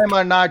draft. I'm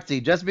a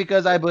Nazi just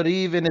because I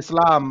believe in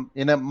Islam,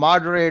 in a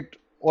moderate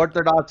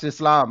Orthodox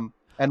Islam,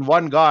 and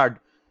one God,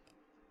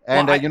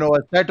 and Well, a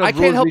set I of can't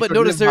rules help we but should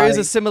notice live there is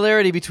by. a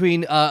similarity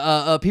between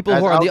people As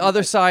who are on the out-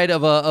 other side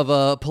of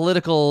a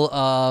political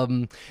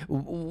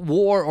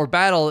war or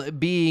battle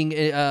being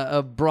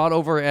brought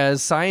over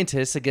as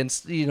scientists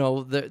against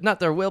not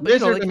their will, but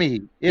Listen to me.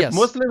 If yes.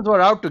 Muslims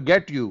were out to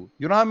get you,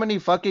 you know how many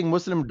fucking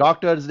Muslim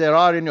doctors there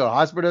are in your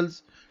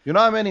hospitals? You know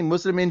how many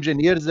Muslim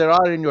engineers there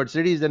are in your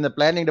cities in the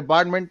planning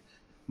department?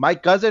 My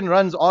cousin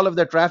runs all of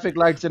the traffic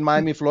lights in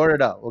Miami,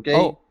 Florida. Okay.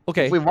 Oh, If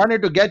okay. we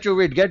wanted to get you,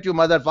 we'd get you,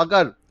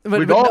 motherfucker. But,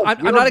 We but don't. no, We I'm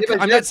don't not. give a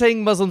I'm shit. not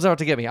saying Muslims are out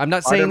to get me. I'm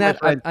not saying that.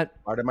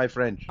 Pardon my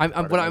French.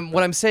 What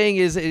I'm saying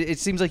is it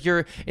seems like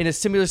you're in a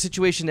similar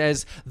situation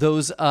as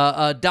those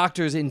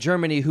doctors in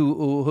Germany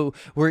who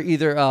were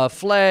either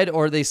fled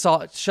or they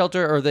sought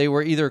shelter or they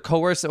were either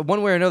coerced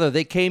one way or another.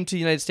 They came to the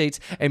United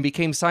States and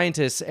became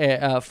scientists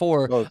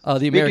for the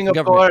Speaking American of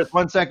government. coerce,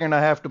 1 second,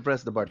 I have to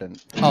press the button.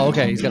 Oh,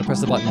 okay. He's got to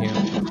press the button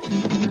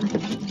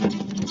here.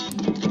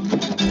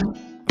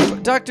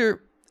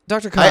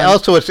 Dr. Khan. I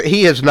also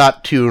he has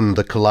not tuned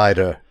the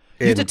collider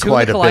you have in to tune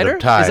quite the a bit collider? of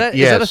time. Is that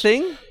Yes. a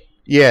thing?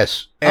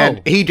 Yes, and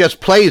Oh. he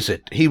just plays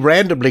it. He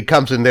randomly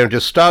comes in there and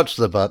just starts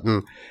the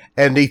button,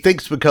 and he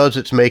thinks because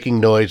it's making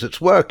noise, it's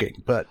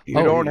working. But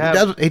You don't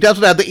have. he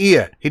doesn't have the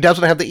ear. He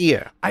doesn't have the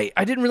ear. I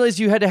didn't realize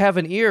you had to have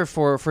an ear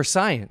for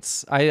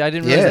science. I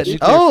didn't realize Yes.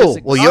 that. Nuclear Oh,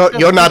 physics- well,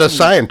 you're not a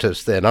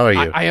scientist then, are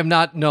you? I am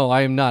not. No,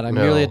 I am not. I'm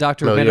No. merely a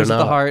doctor No, of you're matters of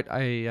the not. heart.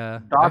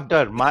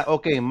 Doctor,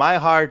 my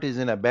heart is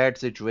in a bad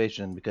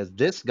situation because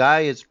this guy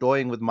is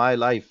toying with my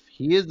life.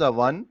 He is the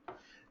one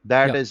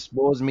that Yep.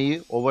 exposed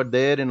me over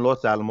there in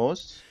Los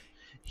Alamos.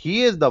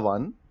 He is the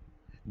one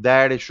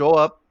that show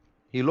up.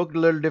 He looked a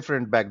little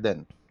different back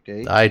then.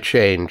 Okay. I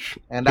change.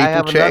 And I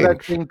People have another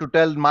change. thing to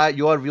tell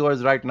your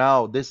viewers right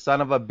now. This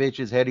son of a bitch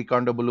is Harry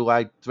Kondabolu.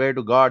 I swear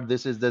to God,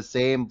 this is the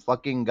same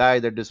fucking guy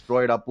that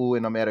destroyed Apu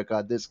in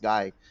America. This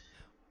guy.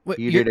 Wait,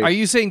 He did are it.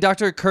 you saying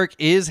Dr. Kirk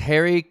is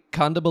Harry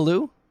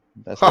Kondabalu?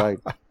 That's right.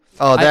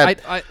 Oh,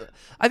 that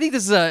I think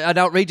this is an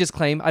outrageous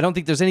claim. I don't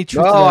think there's any No,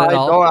 truth to that at I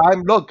all.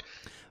 don't. Look,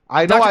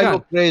 I know Dr. I Khan,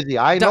 look crazy.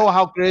 I Doc- know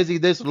how crazy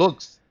this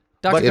looks.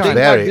 Dr. But it's Khan,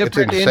 things are it's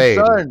different in insane.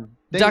 CERN.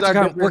 Things Dr. are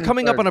Khan, different we're in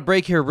coming up CERN. on a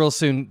break here real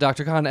soon,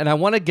 Dr. Khan, and I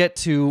want to get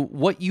to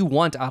what you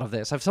want out of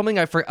this. I have something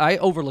I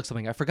overlooked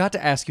something. I forgot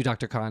to ask you,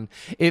 Dr. Khan.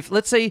 If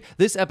let's say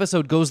this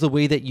episode goes the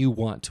way that you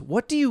want,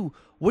 what do you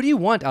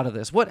want out of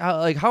this?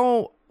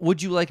 How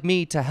would you like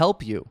me to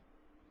help you?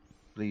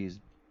 Please.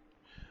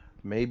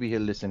 Maybe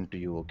he'll listen to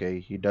you, okay?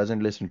 He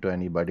doesn't listen to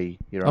anybody.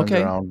 He runs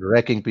Okay. around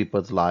wrecking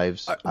people's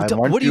lives. I What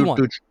want do you you want?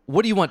 to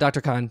What do you want,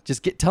 Dr. Khan?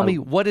 Just tell me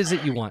what is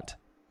it you want?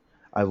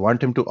 I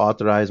want him to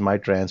authorize my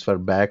transfer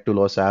back to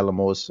Los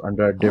Alamos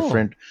under a Oh,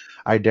 different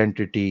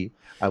identity.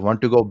 I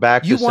want to go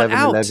back you to want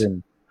out?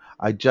 7-Eleven.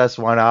 I just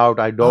want out.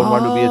 I don't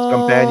want to be his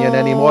companion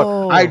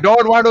anymore. I Oh.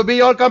 don't want to be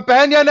your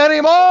companion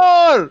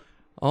anymore.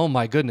 Oh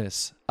my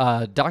goodness,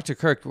 Dr.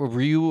 Kirk,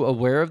 were you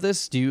aware of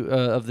this? Do you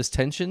of this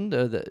tension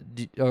or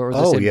this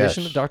Oh, ambition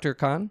yes. of Dr.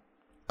 Khan?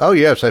 Oh,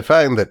 yes, I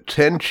find that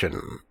tension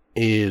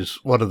is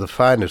one of the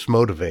finest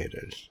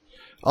motivators.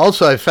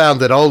 Also, I found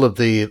that all of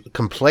the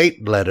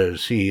complaint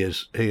letters he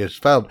has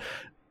found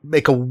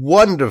make a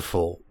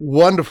wonderful,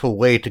 wonderful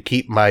way to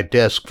keep my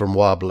desk from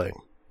wobbling.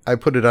 I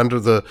put it under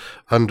the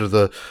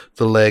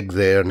leg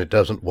there, and it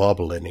doesn't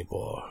wobble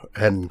anymore.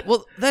 And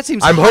Well, that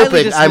seems I'm highly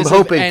hoping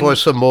dismissive, and for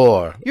some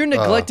more. You're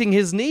neglecting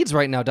his needs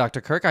right now, Dr.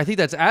 Kirk. I think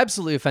that's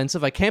absolutely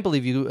offensive. I can't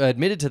believe you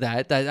admitted to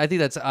that. I think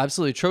that's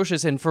absolutely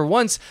atrocious. And for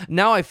once,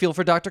 now I feel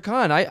for Dr.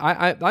 Khan.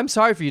 I'm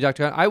sorry for you,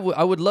 Dr. Khan.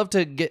 I would love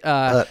to give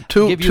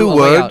you two a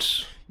way out.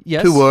 words.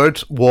 Yes? 2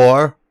 words: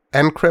 war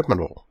and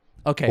criminal.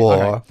 Okay. War.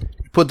 All right.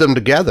 Put them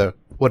together.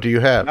 What do you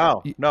have?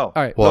 No. All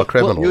right. War Look,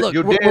 criminal. look,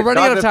 You we're did it.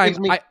 running out of Dr. time. Fix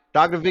Me,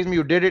 Dr. Fix Me,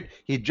 you did it.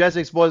 He just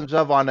exposed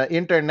himself on an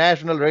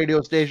international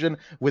radio station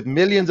with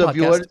millions of Podcast.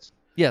 viewers.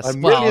 Yes.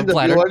 Millions Well, I'm of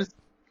flattered. viewers.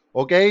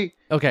 Okay?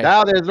 Okay.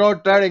 Now there's no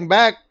turning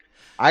back.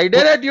 I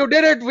did it. You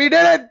did it. We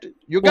did it.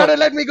 You Well- gotta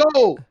let me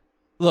go.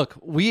 Look,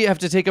 we have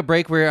to take a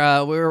break. We're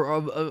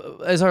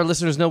as our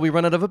listeners know, we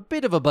run out of a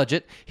bit of a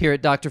budget here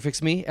at Dr. Fix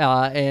Me,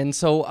 and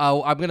so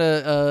I'm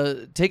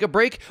gonna take a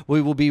break.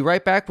 We will be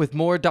right back with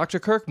more Dr.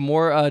 Kirk,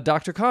 more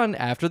Dr. Khan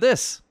after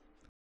this.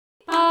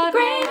 The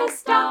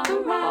greatest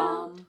doctor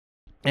around.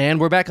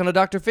 And we're back on a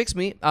Dr. Fix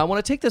Me. I want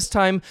to take this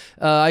time.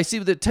 I see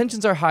that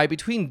tensions are high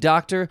between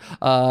Dr.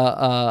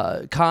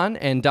 Khan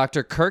and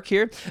Dr. Kirk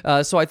here.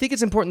 So I think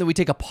it's important that we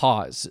take a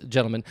pause,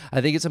 gentlemen.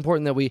 I think it's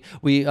important that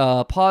we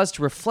pause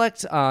to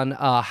reflect on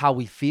how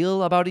we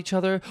feel about each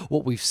other,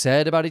 what we've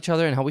said about each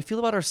other, and how we feel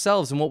about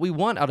ourselves and what we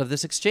want out of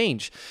this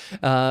exchange.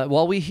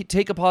 While we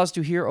take a pause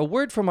to hear a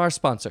word from our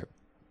sponsor.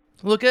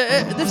 Look,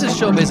 this is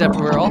showbiz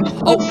after all.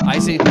 Oh, I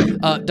see.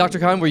 Dr.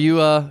 Khan, were you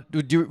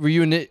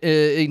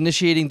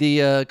initiating the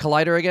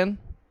collider again?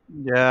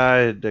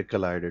 Yeah, they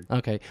collided.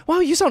 Okay. Wow,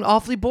 you sound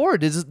awfully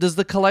bored. Does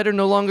the collider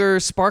no longer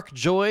spark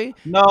joy?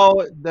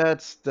 No,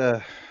 that's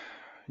the.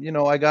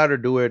 I gotta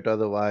do it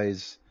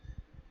otherwise.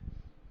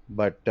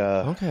 But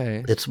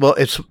Okay.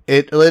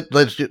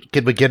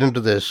 Can we get into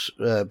this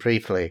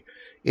briefly?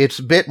 It's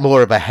a bit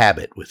more of a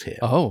habit with him.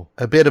 Oh.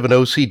 A bit of an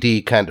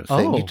OCD kind of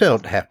thing. Oh. You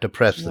don't have to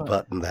press the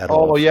button that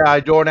oh often. yeah,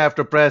 I don't have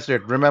to press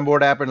it. Remember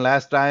what happened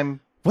last time?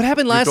 What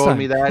happened last told time?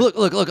 me that.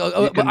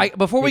 Look.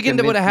 Before we you get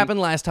into what convinced me. happened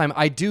last time,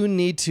 I do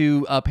need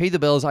to pay the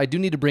bills. I do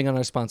need to bring on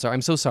our sponsor.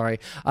 I'm so sorry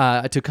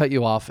to cut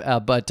you off,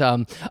 but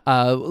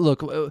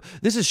look,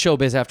 this is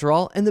showbiz after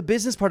all, and the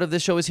business part of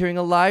this show is hearing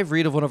a live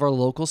read of one of our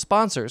local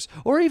sponsors,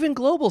 or even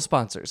global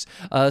sponsors.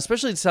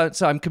 Especially so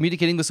I'm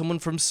communicating with someone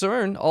from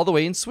CERN all the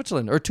way in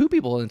Switzerland, or 2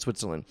 people in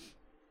Switzerland.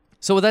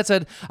 So with that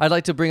said, I'd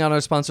like to bring on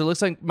our sponsor.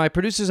 Looks like my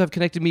producers have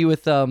connected me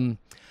with.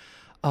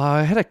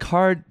 I had a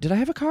card. Did I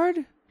have a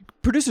card?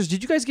 Producers,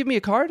 did you guys give me a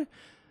card?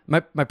 My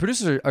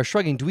producers are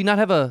shrugging. Do we not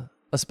have a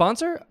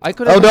sponsor? I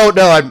could. Oh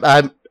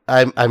no,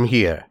 I'm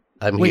here.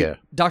 I'm Wait, here.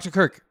 Dr.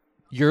 Kirk,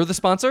 you're the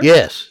sponsor?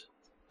 Yes,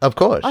 of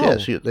course. Oh.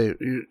 Yes,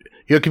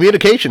 your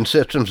communication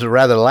systems are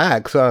rather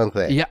lax, aren't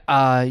they?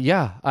 Yeah.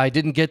 Yeah. I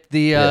didn't get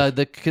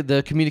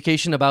the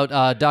communication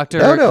about Dr.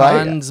 No,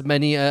 Khan's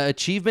many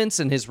achievements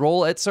and his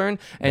role at CERN,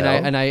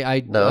 and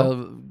I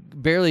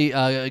barely.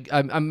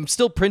 I'm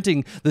still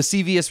printing the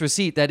CVS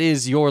receipt that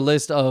is your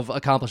list of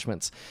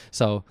accomplishments.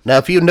 So Now,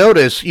 if you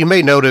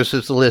may notice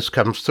as the list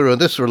comes through,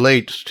 and this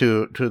relates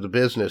to the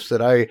business,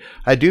 that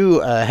I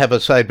do have a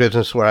side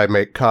business where I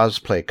make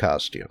cosplay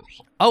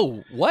costumes.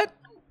 oh, what?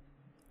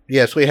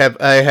 Yes,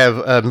 I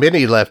have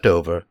many left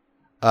over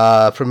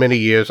for many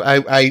years. I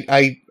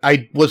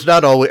was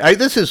not always.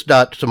 This is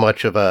not so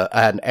much of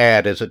an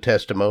ad as a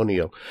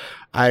testimonial.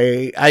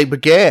 I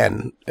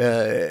began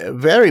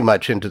very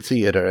much into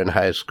theater in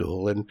high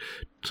school and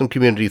some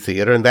community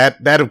theater, and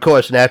that of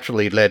course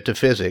naturally led to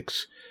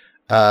physics.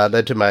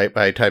 led to my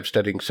type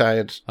studying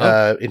science,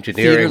 Theater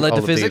engineering, led all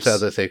to of physics? these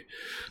other things.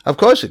 Of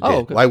course it did.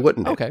 Okay. Why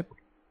wouldn't it? Okay.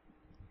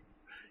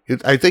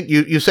 I think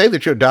you say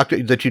that you're a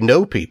doctor, that you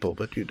know people,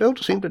 but you don't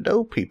seem to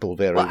know people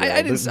very well.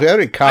 I didn't.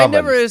 Very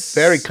common.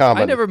 Very I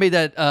common. never made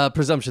that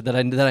presumption that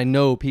I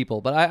know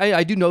people, but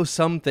I do know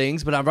some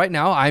things. But right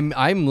now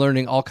I'm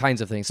learning all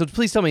kinds of things. So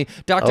please tell me,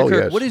 Dr.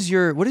 Kirk, yes. what is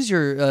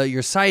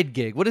your side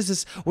gig? What is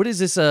this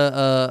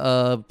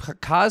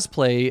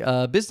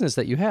cosplay business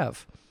that you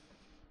have?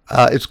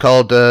 It's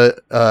called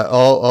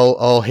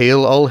All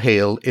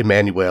Hail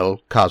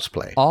Emmanuel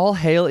Cosplay. All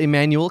Hail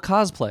Emmanuel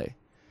Cosplay.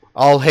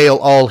 All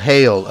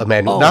hail,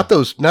 Emmanuel. Oh. Not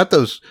those.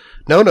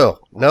 No.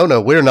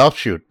 We're an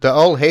offshoot. The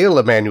All Hail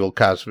Emmanuel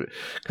cosplay.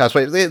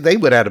 They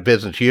went out of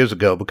business years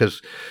ago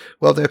because,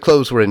 well, their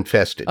clothes were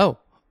infested. Oh,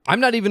 I'm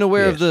not even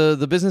aware of Yes.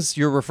 the business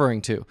you're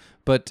referring to.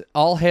 But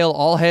all hail.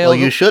 Well,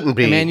 you shouldn't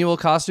be. Emmanuel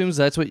costumes.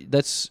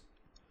 That's.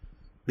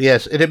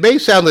 Yes, and it may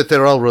sound that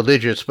they're all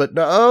religious, but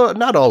no,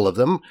 not all of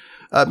them.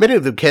 Many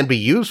of them can be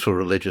used for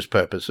religious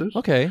purposes.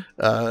 Okay.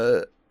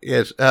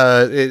 Yes,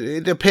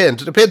 it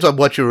depends. It depends on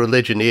what your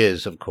religion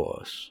is, of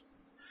course.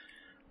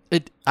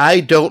 I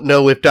don't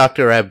know if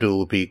Dr. Abdul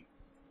would be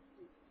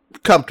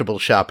comfortable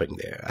shopping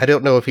there. I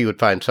don't know if he would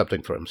find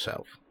something for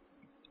himself.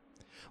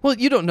 Well,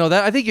 you don't know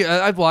that. I think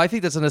I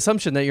think that's an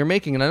assumption that you're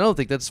making, and I don't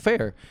think that's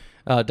fair,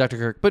 Dr.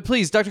 Kirk. But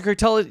please, Dr. Kirk,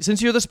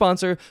 since you're the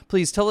sponsor,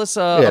 please tell us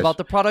about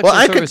the products Well,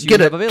 and I could service you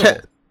have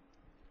available.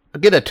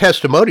 Get a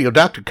testimonial.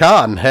 Dr.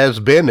 Khan has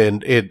been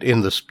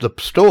in the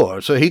store,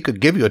 so he could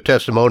give you a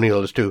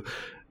testimonial as to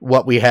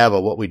what we have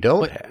or what we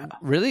don't have.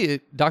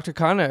 Really, Dr.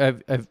 Khan,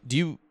 do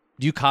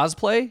you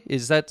cosplay?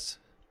 Is that?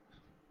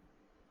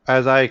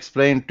 As I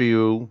explained to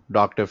you,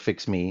 Dr.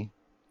 Fix Me,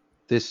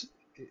 this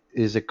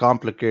is a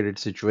complicated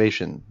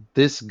situation.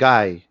 This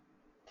guy,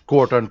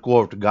 quote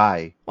unquote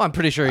guy. Well, I'm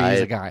pretty sure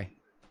he's a guy.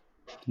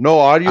 No,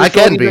 are you I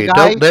sure can he's be. a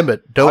guy?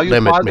 Don't Are you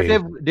limit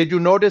positive? me. Did you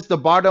notice the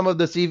bottom of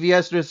the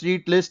CVS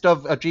receipt list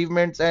of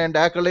achievements and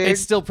accolades?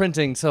 It's still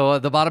printing, so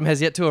the bottom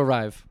has yet to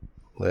arrive.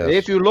 Yes.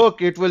 If you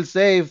look, it will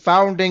say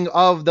founding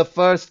of the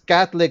first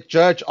Catholic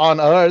Church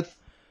on earth.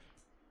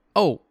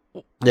 Oh,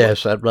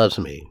 Yes, that was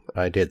me.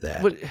 I did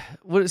that.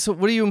 so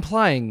what are you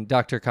implying,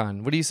 Dr.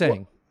 Khan? What are you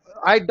saying?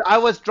 I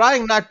was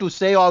trying not to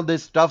say all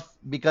this stuff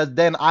because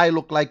then I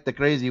look like the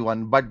crazy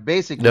one. But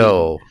basically,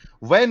 No.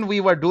 when we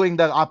were doing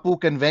the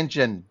Apu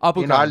convention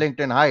Apu in Khan.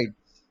 Arlington Heights,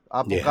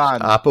 Apu Yes. Khan,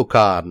 Apu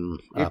Khan.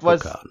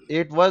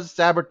 it was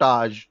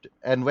sabotaged.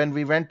 And when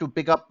we went to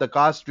pick up the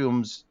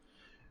costumes,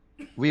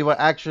 we were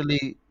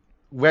actually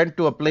went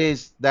to a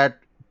place that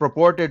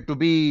purported to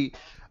be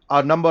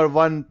a number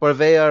one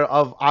purveyor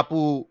of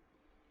Apu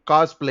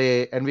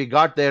cosplay, and we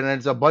got there and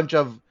it's a bunch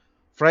of,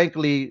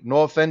 frankly,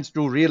 no offense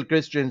to real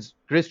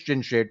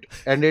Christian shit,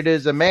 and it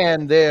is a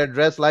man there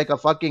dressed like a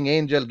fucking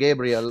angel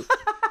Gabriel,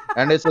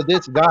 and it's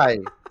this guy,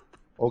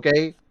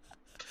 okay,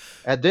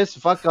 and this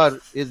fucker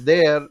is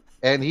there,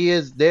 and he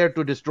is there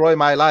to destroy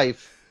my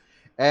life.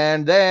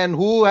 And then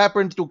who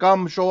happens to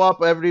come show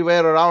up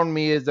everywhere around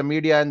me is the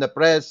media and the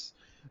press,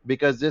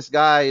 because this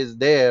guy is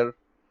there,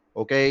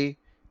 okay,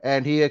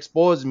 and he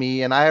exposed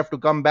me, and I have to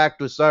come back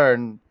to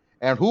CERN.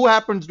 And who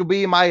happens to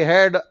be my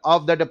head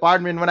of the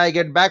department when I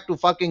get back to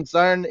fucking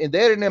CERN?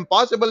 They're in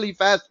impossibly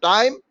fast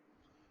time.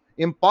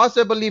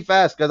 Impossibly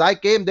fast, because I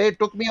came, they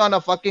took me on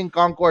a fucking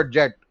Concorde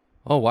jet.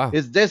 Oh, wow.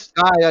 Is this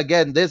guy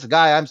again? This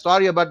guy. I'm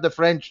sorry about the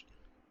French.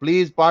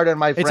 Please pardon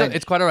my French.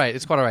 It's quite all right.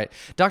 It's quite all right.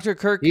 Dr.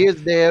 Kirk, He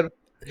is there.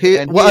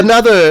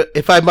 Another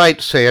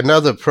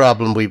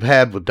problem we've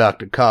had with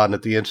Dr. Khan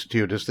at the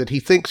Institute is that he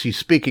thinks he's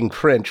speaking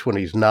French when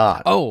he's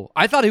not. oh,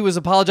 I thought he was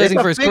apologizing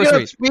It's for a his figure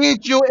course of read.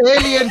 speech, you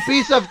alien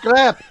piece of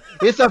crap.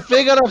 It's a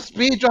figure of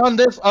speech on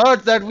this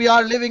earth that we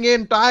are living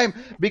in time,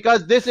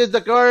 because this is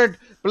the current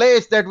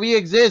place that we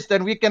exist,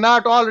 and we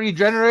cannot all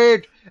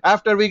regenerate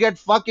after we get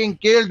fucking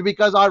killed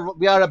because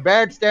we are a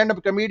bad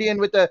stand-up comedian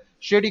with a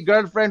shitty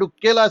girlfriend who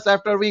kill us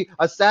after we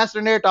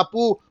assassinate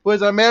Apu, who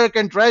is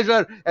American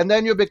treasure, and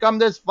then you become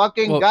this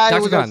fucking guy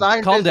Dr. who's Khan, a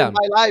scientist calm in down.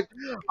 my life.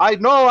 I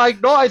know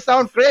I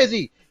sound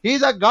crazy.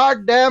 He's a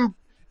goddamn,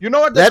 you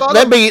know what they call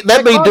Let him? me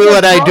They call do him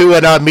what I Trump. do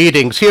in our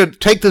meetings. Here,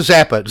 take the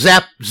zapper.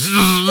 Zap.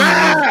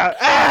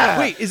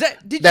 Wait, is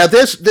that... Did Now you,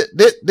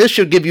 this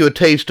should give you a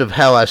taste of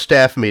how our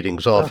staff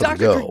meetings often Dr.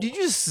 go. Kirk, did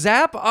you just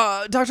zap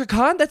Dr.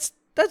 Khan? That's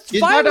He's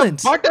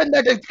violence. got a button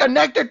that is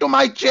connected to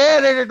my chair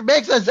and it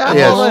makes a zap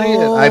Yes. over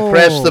here. I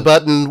press the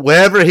button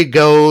wherever he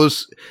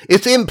goes.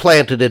 It's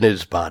implanted in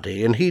his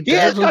body, and he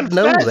doesn't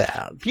know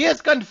that. He is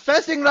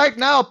confessing right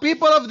now.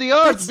 People of the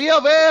earth, be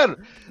aware.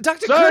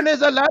 Dr. CERN Kirk,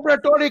 is a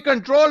laboratory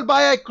controlled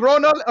by a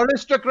chronal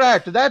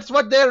aristocrat. That's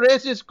what their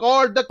race is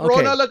called, the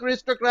chronal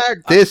aristocrat.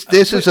 This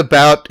is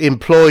about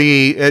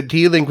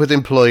dealing with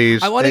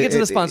employees. I want to get to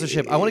the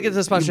sponsorship. You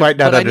might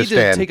not but I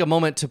understand. need to take a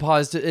moment to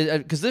pause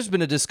because there's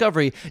been a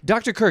discovery.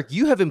 Dr. Kirk,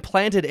 you have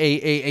implanted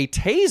a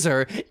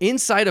taser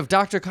inside of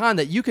Dr. Khan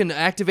that you can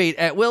activate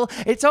at will.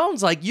 It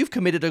sounds like you've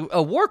committed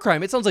a war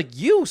crime. It sounds like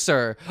you,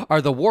 sir,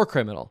 are the war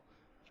criminal.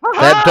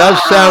 That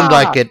does sound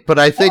like it, but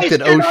I think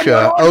that Hoist it on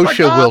your own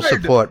OSHA will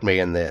petard. support me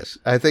in this.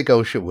 I think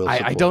OSHA will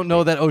support I don't know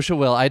me. that OSHA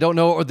will. I don't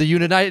know, or the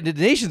United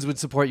Nations would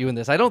support you in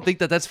this. I don't think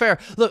that that's fair.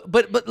 Look,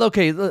 but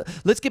okay,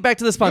 let's get back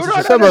to the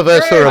sponsorship. Some of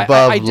us are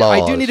above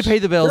laws. I do need to pay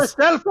the The bills.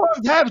 cell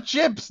phones have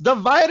chips. The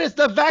virus,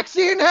 the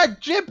vaccine had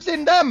chips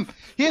in them.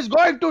 He's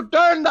going to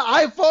turn the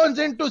iPhones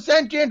into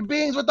sentient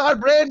beings with our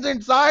brains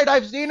inside.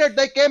 I've seen it.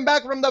 They came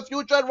back from the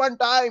future one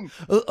time.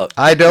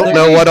 I don't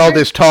know what all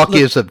this talk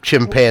is of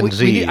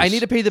chimpanzees. I need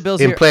to pay the bills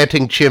here.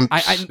 Implanting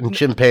chimps and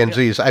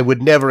chimpanzees. I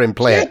would never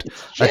implant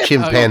a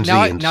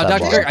chimpanzee in now, Dr.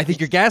 someone. Kirk, I think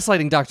you're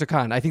gaslighting Dr.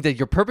 Khan. I think that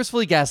you're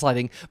purposefully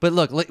gaslighting. But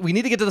look, we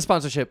need to get to the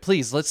sponsorship.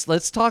 Please,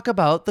 let's talk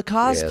about the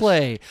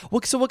cosplay.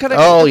 What kind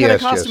of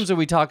costumes are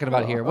we talking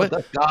about here? What?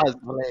 The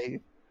cosplay.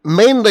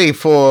 Mainly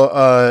for,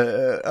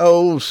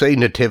 say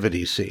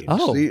nativity scenes.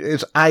 Oh.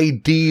 It's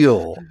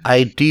ideal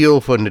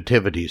for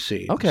nativity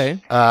scenes. Okay.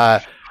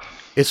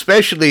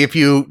 Especially if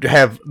you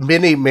have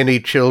many, many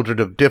children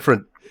of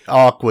different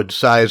awkward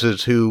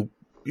sizes who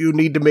you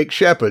need to make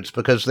shepherds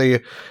because they're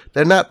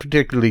not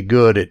particularly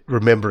good at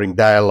remembering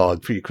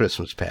dialogue for your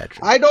Christmas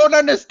pageant. I don't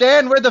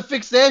understand where the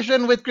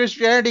fixation with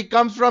Christianity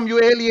comes from,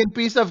 you alien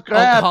piece of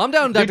crap. calm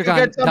down, Dr. Did Khan.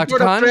 you get some Dr.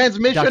 sort Khan? of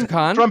transmission Dr.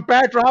 Khan? from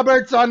Pat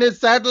Roberts on his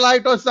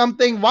satellite or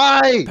something?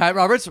 Why? Pat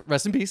Roberts,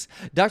 rest in peace.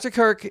 Dr.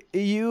 Kirk,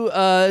 you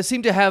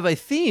seem to have a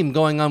theme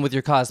going on with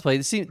your cosplay.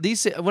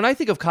 When I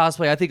think of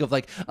cosplay, I think of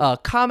like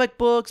comic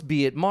books,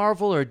 be it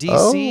Marvel or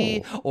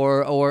DC,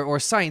 or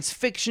science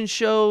fiction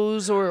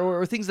shows,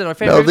 or things that are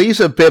famous. No,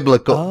 these are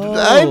biblical.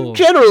 I'm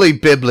generally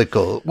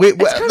biblical.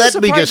 It's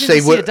Let me just say,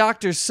 to see a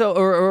doctor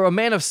or a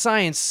man of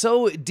science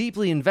so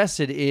deeply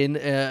invested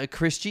in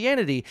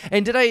Christianity.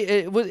 And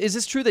is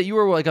this true that you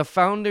were like a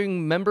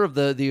founding member of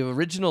the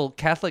original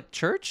Catholic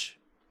Church?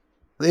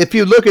 if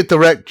you look at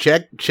the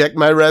check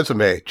my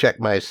resume, check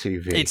my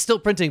CV. It's still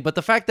printing, but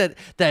the fact that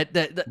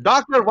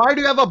Doctor, why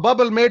do you have a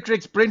bubble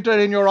matrix printer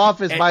in your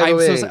office, by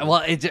the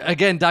way?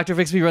 Again, Dr.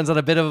 Fixme runs on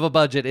a bit of a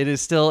budget. It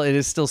is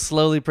still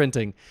slowly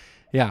printing.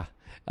 Yeah.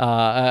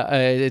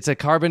 It's a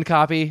carbon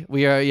copy.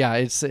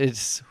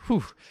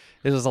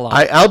 It was a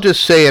lot. I'll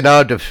just say in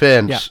our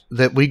defense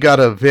that we got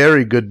a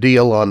very good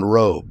deal on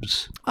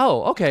robes.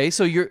 Oh, okay.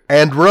 So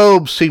and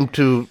robes seem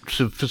to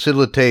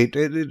facilitate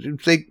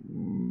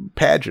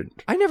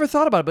pageant. I never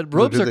thought about it, but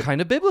robes are kind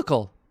of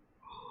biblical.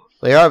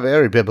 They are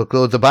very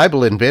biblical. The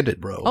Bible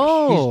invented robes.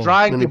 Oh, he's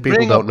trying to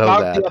bring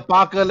about the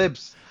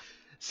apocalypse.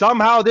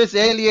 Somehow this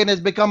alien has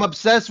become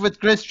obsessed with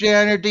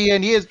Christianity,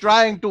 and he is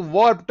trying to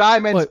warp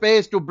time and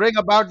space to bring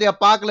about the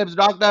apocalypse,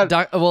 Doctor.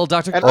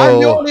 Doctor, and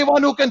I'm the only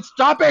one who can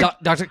stop it.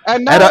 Doctor,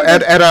 and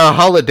at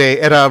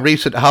our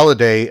recent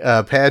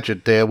holiday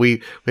pageant, there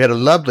we had a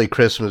lovely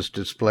Christmas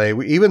display.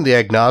 Even the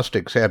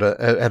agnostics had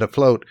a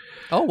float.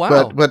 Oh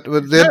wow! But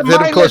then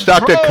of course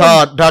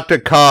Dr.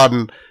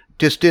 Khan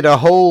just did a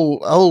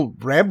whole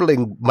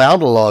rambling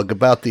monologue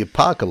about the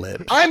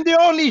apocalypse. I'm the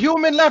only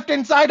human left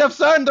inside of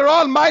CERN. They're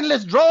all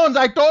mindless drones.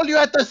 I told you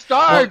at the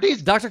start. Well,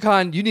 Dr.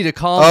 Khan, you need to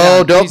calm down.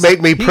 Oh, don't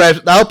make me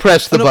press. I'll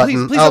press the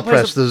button. I'll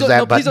press the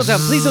zap button.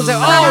 Please don't zap.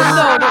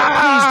 Oh, no,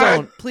 please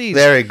don't. Please.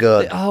 Very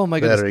good. Oh,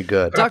 my goodness. Very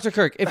good. Dr.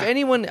 Kirk, if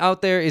anyone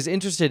out there is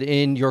interested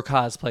in your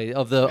cosplay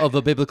of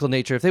a biblical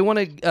nature, if they want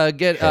to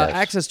get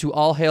access to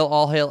All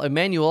Hail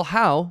Emmanuel,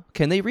 how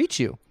can they reach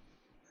you?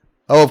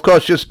 Oh, of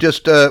course,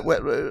 just blow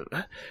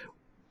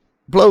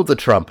the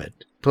trumpet.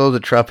 Blow the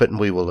trumpet and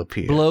we will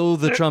appear. Blow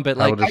the trumpet.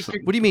 Like, what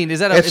do you mean? Is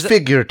that it's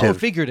figurative. Oh,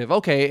 figurative.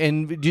 Okay.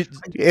 And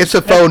it's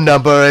a phone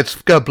number. It's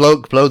blow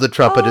the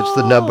trumpet. It's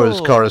the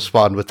numbers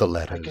correspond with the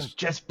letters. I can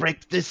just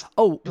break this.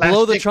 Oh, plastic.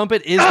 Blow the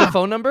trumpet is the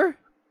phone number?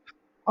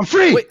 I'm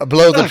free. Wait,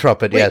 blow the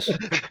trumpet, yes.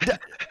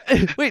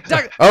 Wait,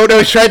 Doc. Oh, no,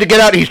 he's trying to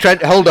get out.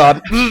 Hold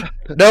on.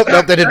 Nope,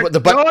 they didn't. The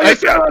button. No, you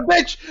son of a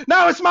bitch.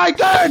 Now it's my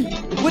turn.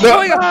 What's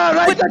going on?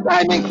 Right, the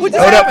timing. Hold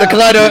up, the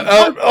collider.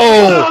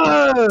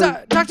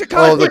 Dr.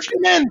 Khan.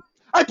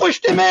 I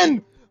pushed him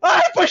in.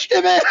 I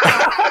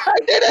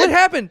did it. What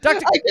happened? I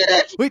did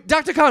it. Wait,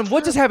 Dr. Khan,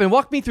 what just happened?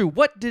 Walk me through.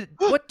 What did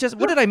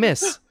I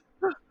miss?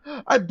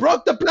 I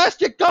broke the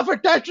plastic cover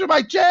attached to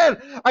my chair.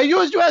 I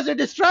used you as a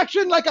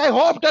distraction like I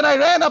hoped, and I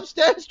ran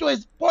upstairs to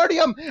his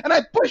podium and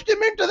I pushed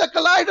him into the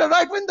collider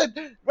right when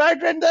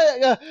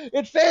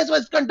the phase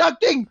was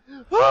conducting.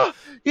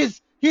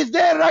 He's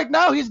there right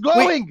now. He's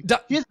glowing. Wait,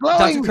 he's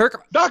glowing. Dr.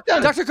 Kirk,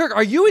 Dr. Kirk,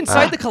 are you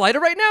inside the collider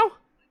right now?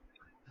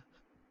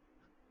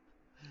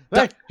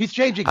 Right, he's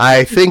changing.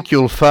 I think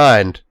you'll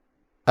find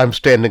I'm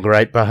standing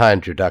right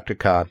behind you, Dr.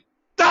 Khan.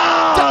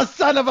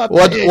 Son of a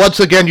bitch. Once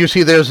again, you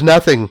see, there's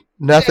nothing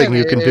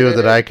you can do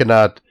that I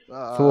cannot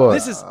thwart.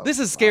 This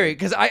is scary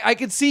because I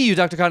can see you,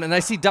 Dr. Khan, and I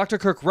see Dr.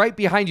 Kirk right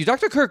behind you.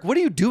 Dr. Kirk, what are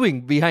you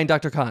doing behind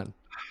Dr. Khan?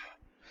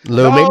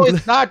 Looming? No,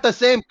 it's not the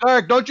same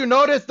Kirk. Don't you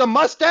notice the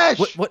mustache?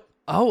 What?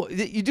 Oh,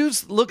 you do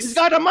look. He's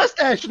got a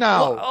mustache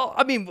now. Well,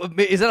 I mean,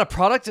 is that a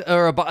product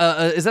or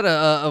is that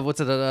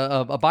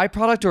a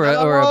byproduct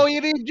or he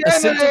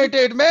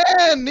regenerated,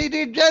 man. He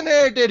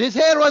regenerated. His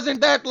hair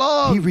wasn't that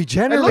long. He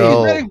regenerated.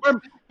 And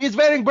look, He's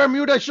wearing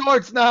Bermuda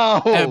shorts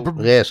now.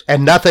 Yes,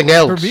 and nothing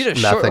else. Bermuda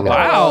short. Nothing else.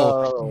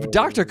 Wow, Oh.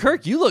 Dr.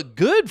 Kirk, you look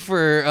good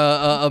for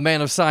a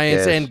man of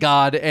science Yes. and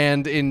God,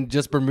 and in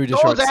just Bermuda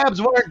Those shorts.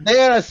 abs weren't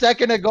there a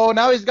second ago.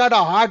 Now he's got a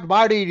hot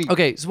body.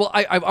 Okay, so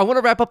I want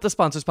to wrap up the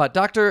sponsor spot,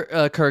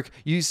 Dr. Kirk.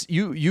 You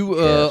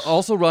Yes.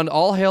 also run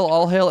All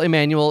Hail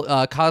Emmanuel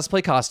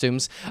cosplay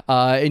costumes,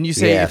 and you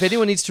say Yes. if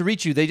anyone needs to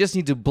reach you, they just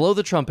need to blow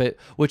the trumpet,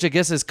 which I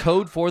guess is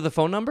code for the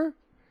phone number.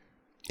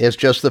 It's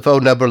just the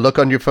phone number. Look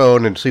on your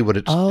phone and see what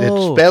it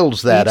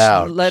spells that each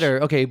out.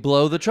 letter. Okay,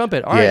 blow the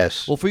trumpet. All right.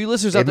 Yes. Well, for you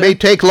listeners out It there, may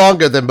take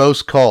longer than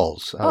most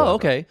calls. oh, however.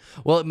 okay.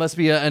 Well, it must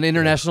be an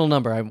international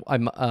number. I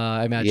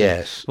imagine.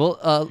 Yes.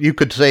 Well, You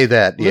could say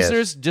that. Yes.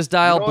 listeners, just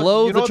dial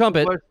blow the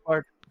trumpet. worst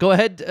part? Go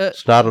ahead.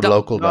 It's not a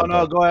local No, number.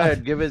 no, go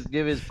ahead. Give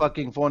his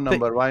fucking phone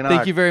number. Why not?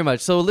 Thank you very much.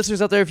 So,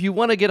 listeners out there, if you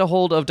want to get a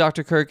hold of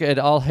Dr. Kirk at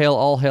All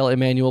Hail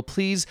Emmanuel,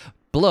 please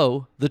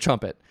blow the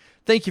trumpet.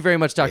 Thank you very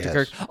much, Dr. Yes.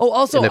 Kirk. Oh,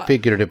 also, In a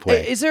figurative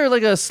way. is there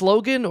like a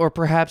slogan or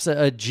perhaps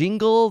a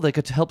jingle that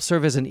could help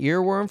serve as an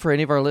earworm for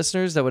any of our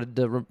listeners that would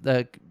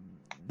that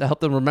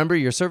help them remember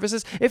your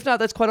services? If not,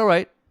 that's quite all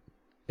right.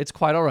 It's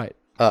quite all right.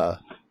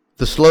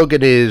 The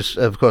slogan is,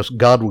 of course,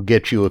 God will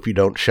get you if you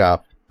don't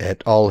shop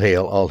at All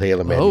Hail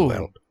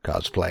Emmanuel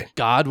cosplay.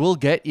 God will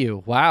get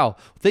you. Wow.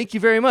 Thank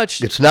you very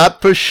much. It's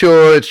not for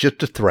sure. It's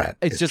just a threat.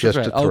 It's just a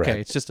threat.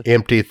 Okay, it's just a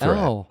empty threat.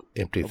 Oh.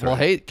 Empty threat. Well,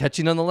 hey, catch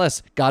you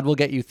nonetheless. God will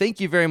get you. Thank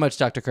you very much,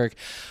 Dr. Kirk.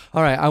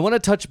 All right, I want to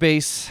touch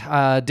base,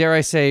 dare I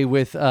say,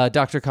 with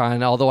Dr.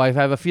 Khan, although I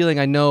have a feeling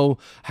I know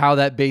how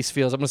that bass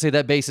feels. I'm going to say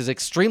that bass is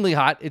extremely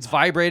hot. It's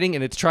vibrating,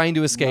 and it's trying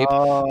to escape.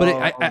 No, but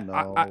it's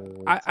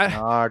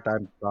not.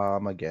 I'm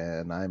calm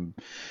again.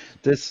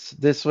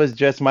 This was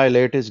just my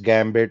latest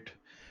gambit.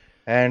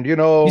 And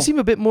you seem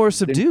a bit more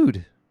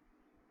subdued.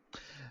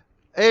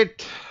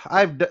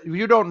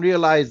 you don't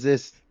realize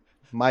this,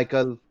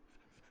 Michael,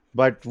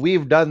 but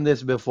we've done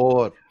this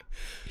before.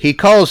 He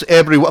calls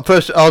everyone.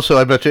 First,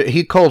 also,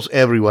 he calls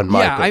everyone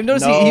Michael. Yeah, I've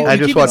noticed. No. I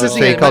just wanted to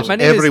say he calls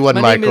everyone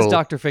my name is Michael.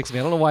 Dr. Fix Me.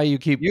 I don't know why you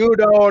keep. You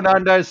don't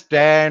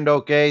understand,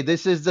 okay?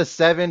 This is the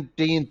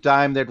 17th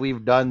time that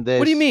we've done this.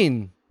 What do you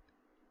mean?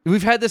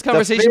 We've had this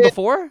conversation fifth-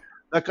 before.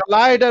 The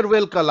collider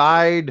will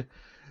collide.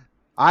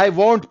 I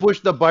won't push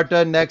the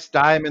button next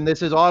time, and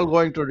this is all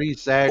going to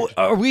reset.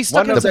 Are we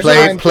stuck One in of The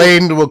the the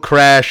plane will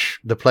crash.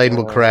 The plane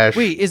will crash.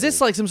 Wait, is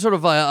this like some sort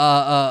of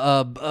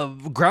a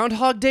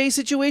Groundhog Day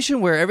situation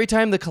where every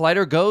time the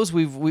collider goes,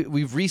 we've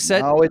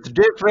reset? No, it's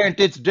different.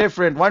 It's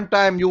different. One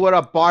time you were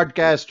a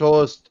podcast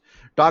host.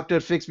 Dr.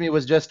 Fix Me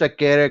was just a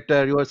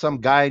character. You were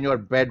some guy in your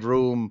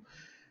bedroom.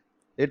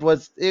 It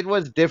was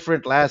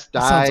different last That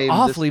time. sounds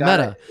awfully This guy-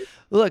 meta.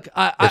 Look,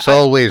 It's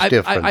always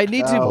different. I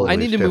need to Always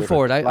move different.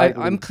 forward.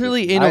 I'm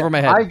clearly in over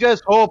my head. I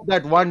just hope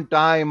that one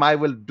time I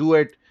will do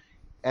it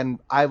and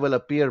I will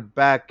appear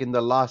back in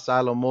the Los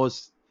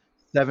Alamos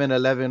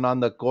 7-Eleven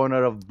on the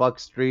corner of Buck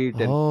Street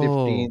and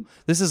 15th.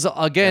 This is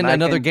again And I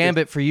another can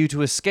gambit for you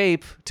to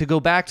escape to go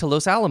back to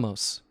Los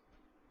Alamos.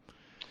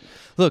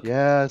 Look,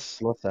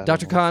 Yes, Los Alamos.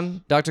 Dr.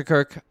 Khan, Dr.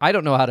 Kirk, I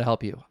don't know how to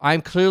help you.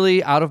 I'm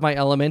clearly out of my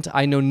element.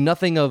 I know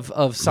nothing of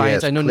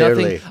science. Yes, I know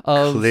clearly, nothing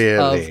of.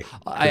 clearly,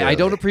 I don't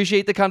clearly.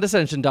 appreciate the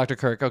condescension, Dr.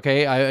 Kirk.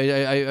 Okay,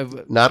 I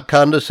Not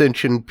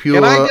condescension, pure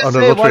Can I just say one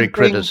unadulterated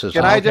thing? criticism.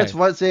 Can I Okay.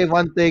 just say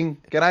one thing?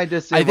 Can I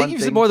just say one think thing?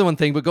 you've said more than one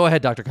thing, but go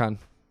ahead, Dr. Khan.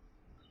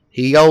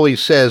 He always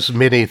says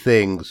many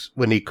things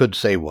when he could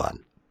say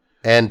one.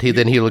 And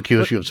then he'll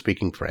accuse you of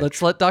speaking French.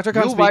 Let's let Dr.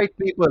 Khan You speak. white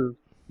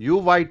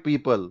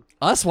people,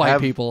 Us white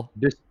have people.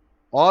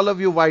 all of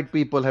you white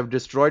people have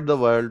destroyed the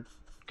world.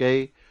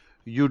 Okay,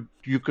 you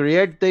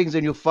create things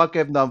and you fuck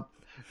them up.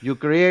 You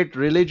create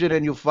religion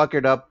and you fuck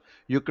it up.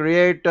 You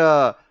create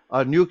a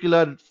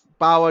nuclear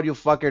power, you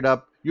fuck it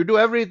up. You do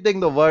everything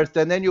the worst,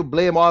 and then you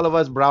blame all of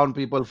us brown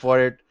people for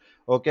it.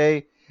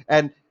 Okay,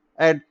 and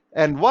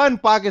one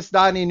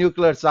Pakistani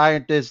nuclear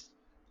scientist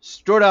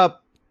stood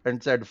up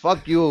and said,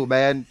 "Fuck you,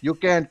 man! You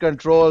can't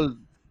control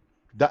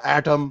the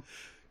atom."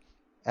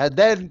 And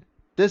then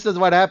this is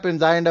what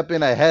happens. I end up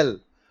in a hell.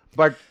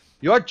 But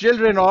your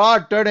children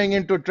are turning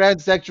into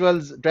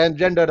transsexuals,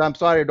 transgender. I'm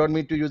sorry, I don't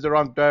mean to use the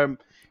wrong term.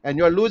 And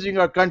you're losing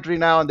your country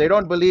now, and they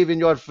don't believe in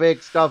your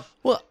fake stuff.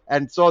 Well,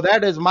 And so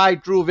that is my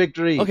true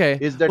victory. Okay,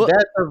 Is the well-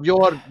 death of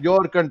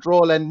your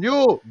control. And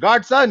you,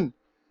 godson,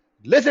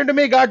 listen to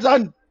me,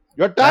 godson.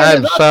 Your time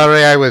I'm is up.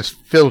 sorry, I was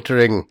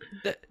filtering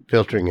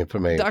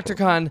information. Dr.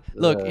 Khan,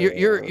 look,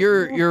 you're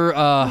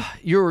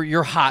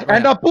hot. right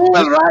And now. the pool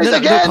will rise No,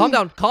 again. calm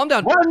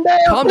down. One day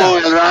a Calm pool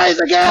down. will rise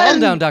again. Calm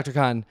down, Dr.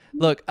 Khan.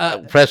 Look,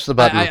 Press the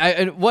button.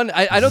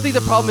 I don't think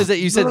the problem is that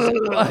you said.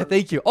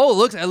 Thank you. Oh,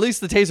 look, at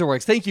least the taser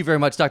works. Thank you very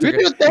much, Dr. Did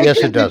you Khan. thank Yes,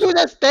 him? it does. Did you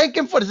just thank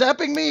him for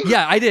zapping me?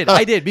 Yeah, I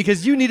did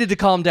because you needed to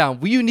calm down.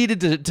 You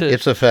needed to.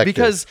 It's effective.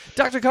 Because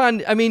Dr.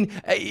 Khan, I mean,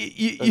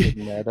 Doesn't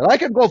matter. I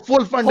can go full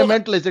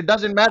fundamentalist. It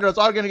doesn't matter. It's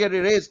all going to get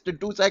erased in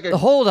 2 seconds.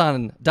 hold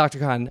on, Dr.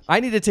 Khan. I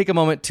need to take a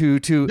moment to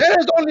There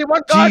is only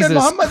one God, Jesus and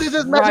Muhammad is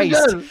his Christ.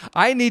 messenger.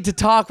 I need to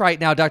talk right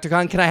now, Dr.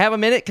 Khan. Can I have a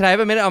minute? Can I have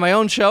a minute on my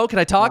own show? Can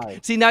I talk?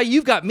 Right. See, now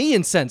you've got me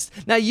incensed.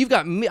 Now you've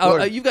got me.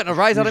 Good. You've gotten a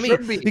rise You out of me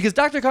should be. because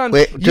Dr. Khan.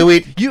 Wait, do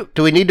we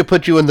need to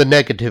put you in the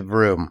negative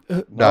room,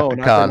 No, Dr.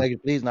 not Khan? the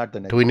negative. Please, not the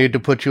Do negative. we need to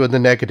put you in the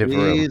negative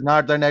room? Please,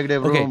 not the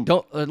negative Okay, room.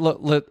 don't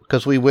look.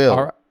 Because we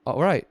will. All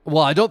right.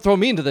 Well, don't throw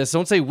me into this.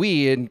 Don't say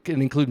we and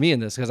include me in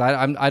this because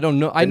I don't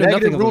know. I The know nothing.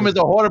 negative of room the- is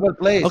a horrible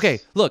place. Okay,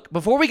 look.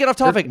 Before we get off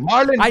topic,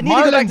 Marlon, I need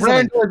to go back to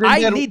something. Brando is in I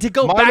there. need to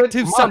go back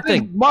to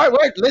something.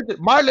 Wait, listen.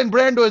 Marlon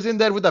Brando is in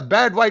there with a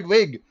bad white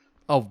wig.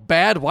 Oh,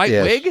 bad white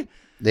Yes. wig.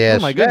 Yes.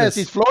 Oh my goodness. Yes,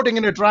 he's floating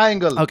in a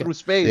triangle Okay. through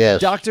space.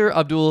 Yes. Dr.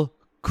 Abdul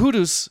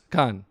Quddus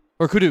Khan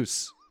or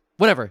Quddus,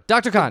 whatever.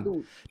 Dr.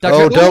 Khan.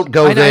 Oh, don't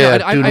go I know,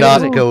 there. I Do know,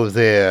 not go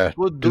there.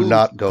 Quddus. Do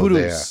not go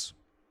there. Quddus.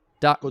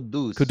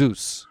 Quddus.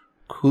 Quddus.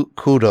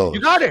 Kudos. You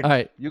got it. All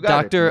right, You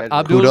got it. Dr. You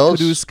Abdul Kudos.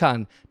 Quddus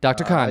Khan.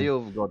 Dr. Khan,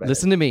 you've got it.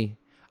 listen to me.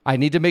 I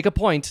need to make a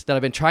point that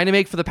I've been trying to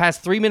make for the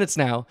past 3 minutes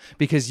now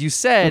because you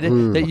said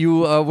that you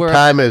were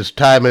Time is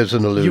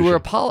an illusion. you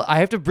were I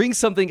have to bring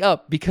something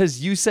up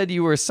because you said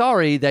you were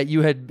sorry that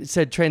you had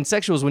said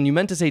transsexuals when you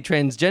meant to say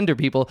transgender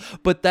people,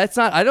 but that's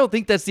not. I don't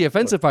think that's the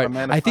offensive part.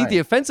 I think the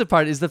offensive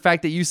part is the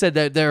fact that you said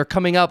that they're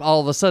coming up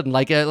all of a sudden,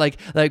 like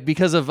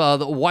because of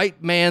the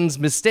white man's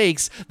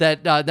mistakes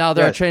that now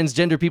there are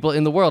transgender people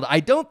in the world. I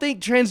don't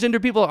think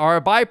transgender people are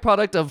a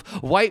byproduct of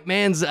white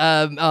man's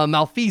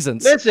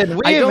malfeasance. Listen,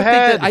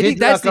 I think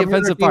that's the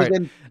offensive part.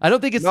 I don't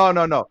think it's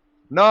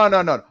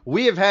No.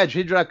 We have had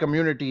Hijra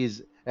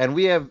communities, and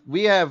we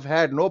have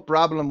had no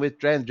problem with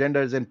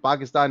transgenders in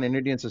Pakistan and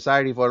Indian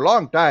society for a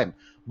long time.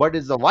 But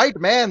it's the white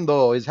man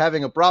though is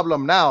having a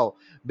problem now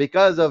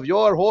because of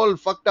your whole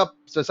fucked up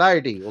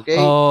society. Okay.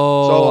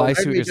 Oh, so I let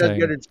see what me you're just saying.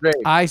 get it straight.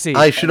 I see.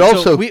 I should So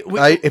also,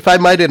 if I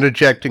might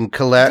interject and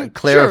clarify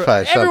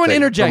sure, something. everyone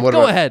interject.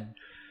 Go ahead.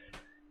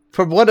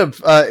 From one of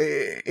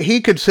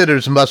he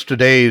considers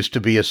mustard A's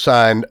to be a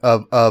sign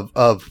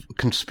of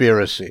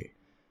conspiracy.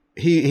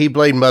 He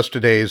blamed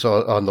mustard A's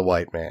on the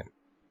white man,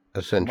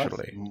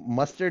 essentially.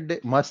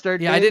 Mustard.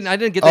 Yeah, I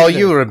didn't get that. Oh, either.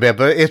 you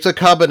remember? It's a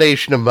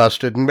combination of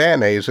mustard and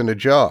mayonnaise in a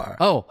jar.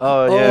 Oh,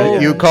 yeah.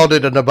 You called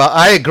it an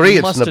I agree,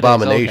 it's Mustard an A's,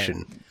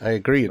 abomination. I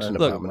agree, it's an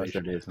Look,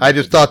 abomination. I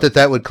just thought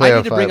that would clarify.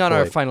 I need to bring on a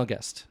our point. final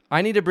guest.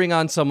 I need to bring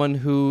on someone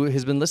who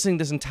has been listening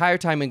this entire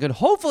time and can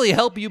hopefully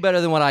help you better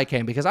than what I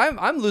can because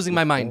I'm losing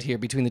my mind here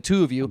between the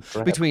two of you,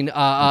 between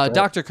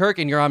Dr. Kirk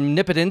and your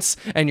omnipotence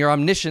and your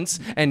omniscience,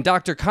 and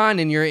Dr. Khan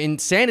and your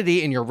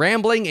insanity and your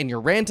rambling and your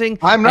ranting.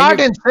 I'm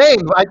not insane.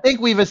 I think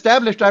we've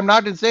established I'm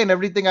not insane.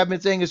 Everything I've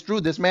been saying is true.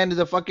 This man is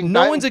a fucking.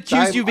 No one's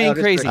accused you of being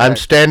crazy. I'm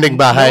standing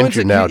behind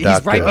you now, He's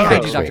Doctor. right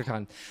behind you, Fix Me. Dr.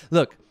 Khan.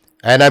 Look.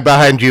 And I'm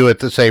behind you at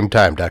the same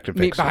time, Dr.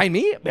 Fix Me. Behind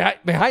me?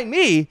 Behind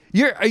me?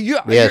 You're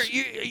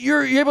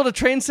able to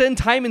transcend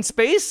time and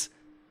space?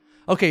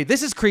 Okay,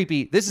 this is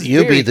creepy. This is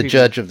You very be the creepy.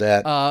 judge of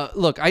that.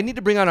 Look, I need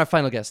to bring on our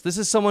final guest. This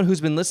is someone who's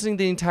been listening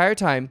the entire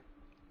time.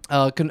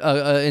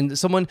 And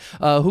someone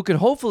who can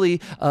hopefully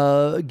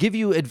give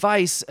you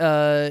advice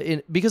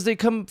because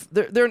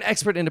they're an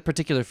expert in a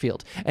particular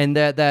field, and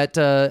that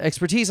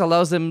expertise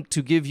allows them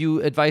to give you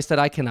advice that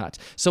I cannot.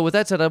 So with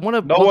that said, I want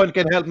to. No one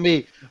can help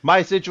me.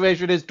 My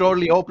situation is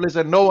totally hopeless,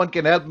 and no one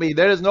can help me.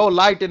 There is no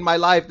light in my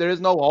life. There is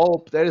no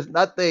hope. There is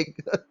nothing.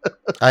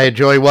 I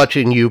enjoy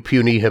watching you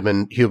puny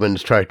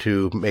humans try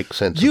to make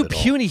sense You of it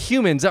all. puny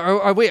humans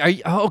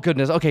oh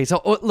goodness. Okay,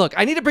 so look,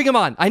 I need to bring him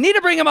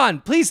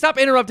on. Please stop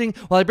interrupting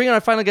while I bring on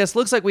our final guest.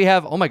 Looks like we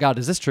have, oh my God,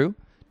 is this true?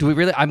 Do we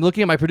really? I'm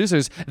looking at my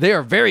producers. They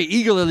are very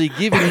eagerly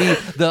giving me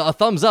a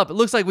thumbs up. It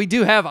looks like we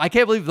do have, I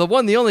can't believe the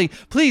one, the only,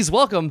 please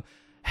welcome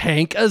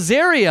Hank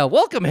Azaria.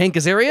 Welcome, Hank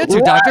Azaria, to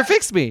What? Dr.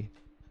 Fix Me.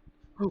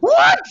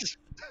 What?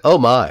 Oh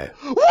my.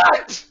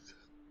 What?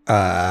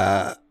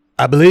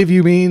 I believe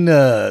you mean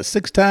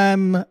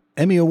 6-time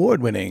Emmy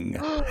Award-winning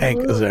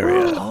Hank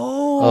Azaria.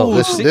 Oh,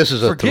 this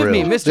is a forgive thrill.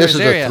 me, Mr. This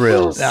Azaria. is a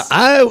thrill. Now,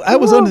 I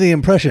was under the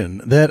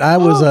impression that I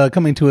was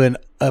coming to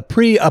a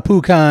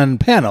pre-ApuCon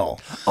panel.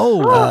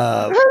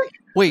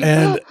 Wait,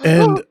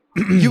 And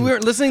you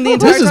weren't listening the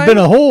entire this has time? been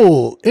a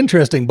whole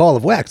interesting ball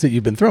of wax that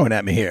you've been throwing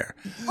at me here.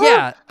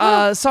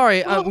 Yeah,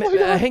 sorry,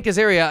 Hank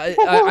Azaria.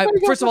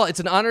 First of all, it's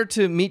an honor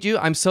to meet you.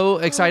 I'm so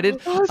excited.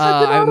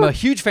 I'm a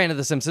huge fan of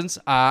The Simpsons.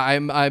 I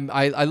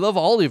love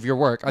all of your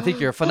work. I think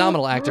you're a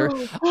phenomenal actor.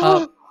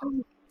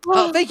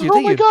 Thank you.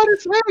 Oh my God,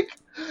 it's Hank.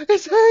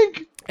 It's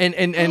Hank. And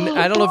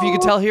I don't know if you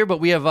can tell here, but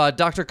we have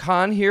Dr.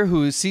 Khan here,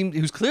 who's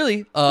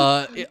clearly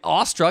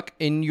awestruck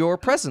in your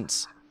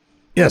presence.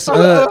 Yes,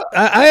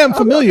 I am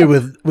familiar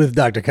with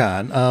Dr.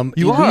 Khan.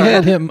 You we are?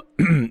 had him.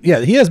 Yeah,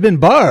 he has been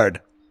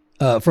barred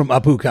from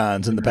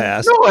ApuCons in the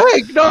past No,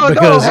 Hank. No,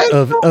 because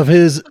no, Hank. of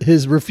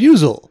his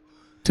refusal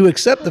to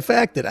accept the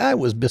fact that I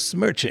was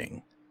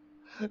besmirching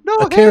No, a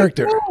Hank,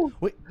 character. No,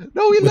 Wait,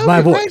 no, we with love my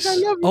you, voice. Hank.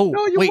 I love you. oh,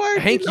 no, you wait,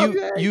 weren't. Hank, We love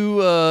Hank.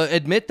 you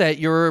admit that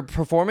your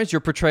performance,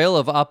 your portrayal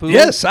of Apu.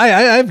 Yes,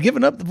 I've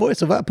given up the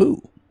voice of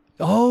Apu.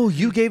 Oh,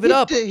 you gave it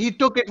up. He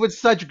took it with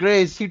such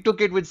grace. He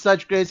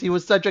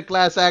was such a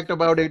class act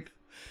about it.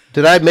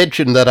 Did I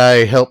mention that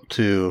I helped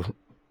to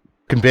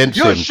convince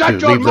You him shut to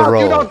your leave the mouth.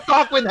 role? You don't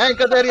talk when Hank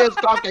Azaria is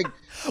talking.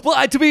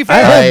 Well, to be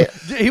fair,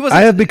 he was.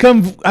 I've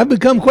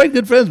become quite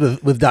good friends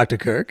with Dr.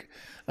 Kirk.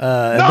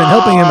 I've been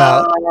helping him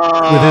out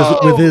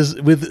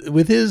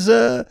with his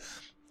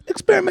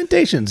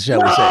experimentations,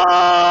 shall we say.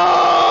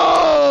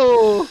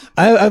 Oh!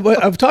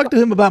 I've talked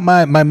to him about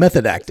my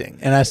method acting,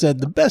 and I said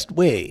the best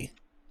way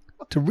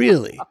to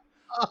really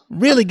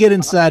get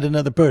inside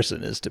another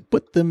person is to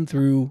put them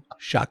through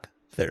shock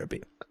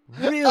therapy.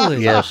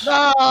 Really? Yes.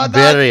 No,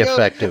 Very not you.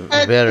 effective.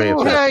 At Very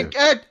two, effective. Hank,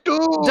 at two.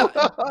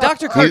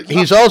 Dr. Kirk,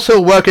 He's also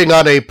working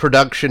on a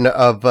production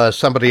of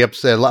somebody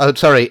upstairs.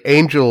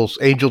 Angels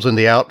in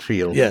the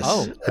Outfield. Yes.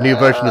 Oh. A new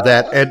version of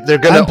that, and they're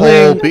going I'm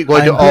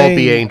to all playing-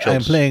 be angels.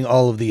 I'm playing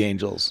all of the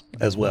angels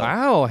as well.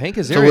 wow, Hank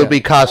Azaria. So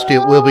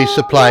we'll be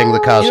supplying the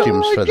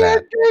costumes I for can't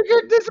that.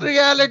 take it. This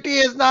reality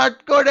is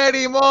not good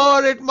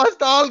anymore. It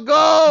must all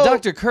go.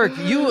 Dr. Kirk,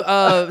 you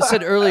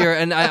said earlier,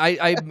 and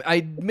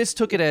I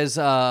mistook it as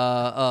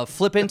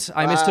flippant.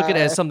 I mistook it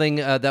as something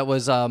that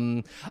was,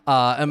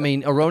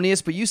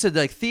 erroneous. But you said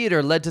like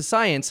theater led to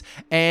science,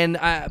 and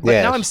but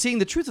Yes. now I'm seeing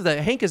the truth of that.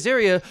 Hank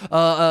Azaria,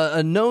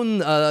 a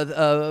known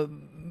a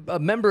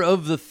member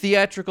of the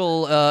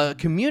theatrical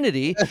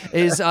community,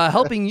 is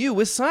helping you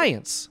with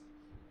science.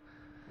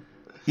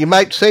 You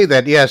might say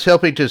that, yes,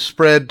 helping to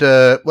spread.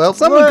 Some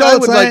would I call it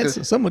would like science.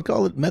 to- Some would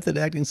call it method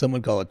acting. Some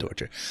would call it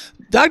torture.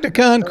 Dr.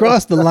 Khan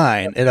crossed the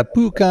line at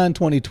ApuCon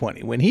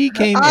 2020 when he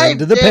came I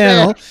into the did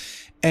panel it.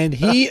 and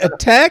he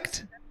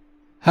attacked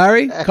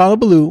Harry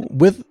Kalabaloo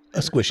with a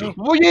squishy.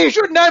 Well, he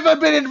should never have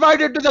been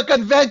invited to the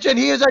convention.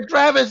 He is a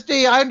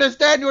travesty. I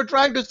understand you're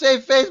trying to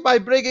save face by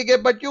bringing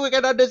him, but you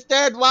can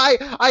understand why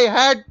I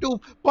had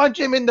to punch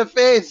him in the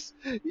face.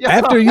 Yeah,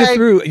 After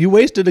Hank, you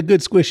wasted a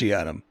good squishy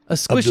on him. A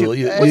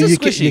squishy. Abdul. What's a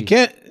squishy? You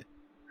can't.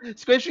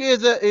 Squishy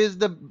is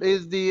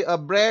the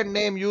brand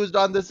name used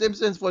on The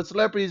Simpsons for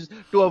Slurpees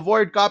to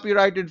avoid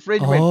copyright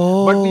infringement.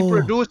 But we Oh.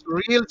 produce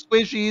real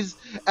squishies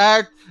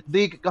at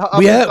the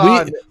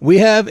We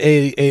have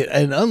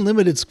an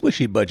unlimited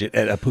squishy budget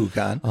at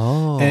ApuCon.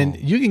 Oh. And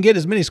you can get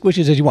as many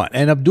squishies as you want.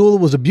 And Abdul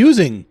was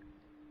abusing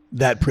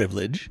that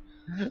privilege.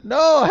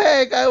 No,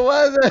 Hank, I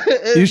wasn't.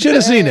 You should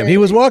have seen him. He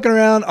was walking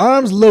around,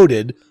 arms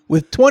loaded,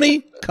 with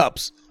 20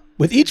 cups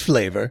with each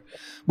flavor.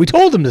 We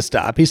told him to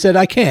stop. He said,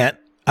 I can't,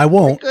 I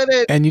won't,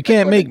 couldn't. and you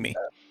can't make me.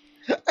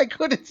 I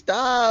couldn't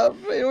stop.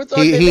 It was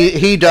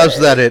He does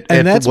that at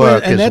That's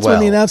work when as that's well.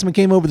 when the announcement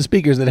came over the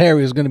speakers that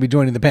Harry was going to be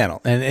joining the panel.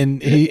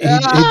 And he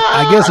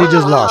I guess he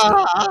just lost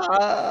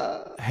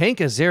it. Hank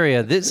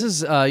Azaria, this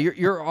is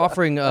you're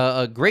offering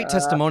a great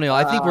testimonial.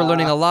 I think we're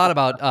learning a lot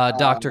about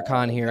Dr.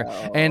 Khan here,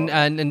 and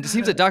it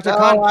seems that Dr.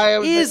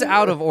 Khan is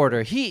out of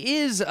order. He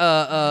is No,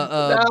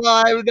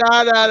 I'm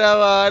not out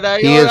of order.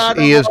 He You're out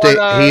of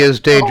order. he is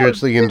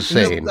dangerously Oh,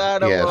 insane.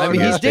 out of Yes, order. I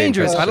mean, he he's is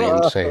dangerous. I don't-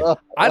 dangerously insane.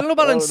 I don't know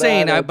about Oh,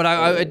 insane, that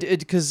but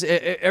because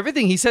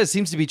everything he says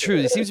seems to be true.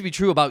 It seems to be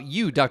true about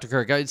you, Dr.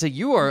 Kirk. I'd say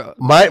you are.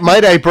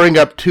 Might I bring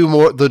up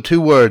the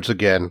two words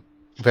again?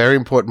 Very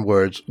important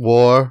words: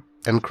 war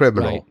and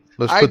criminal. Right.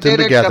 Let's I put them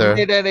didn't together.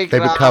 commit any They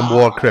become crime.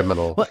 war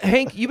criminal. Well,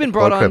 Hank, you've been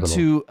brought Or on criminal.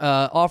 to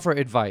offer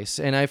advice,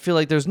 and I feel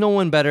like there's no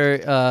one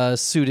better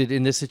suited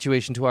in this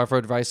situation to offer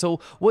advice.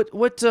 So,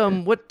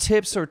 what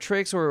tips or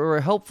tricks or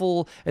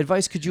helpful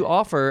advice could you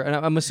offer? And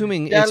I'm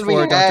assuming Tell it's me,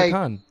 for Dr. Hank.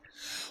 Khan.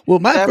 Well,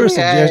 my Tell first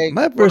me, suggestion,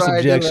 Hank, what do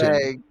I do,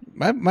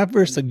 Hank? my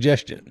first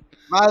suggestion.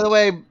 By the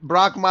way,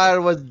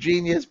 Brockmeyer was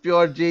genius,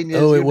 pure genius.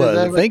 Oh, it You was.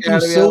 deserve Thank you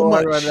Academy so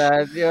Award much. for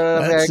that. You're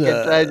an That's,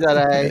 American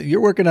treasure, Hank. you're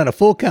working on a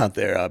full count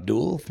there,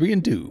 Abdul. 3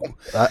 and 2.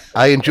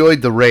 I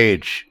enjoyed the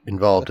rage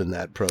involved in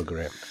that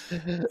program.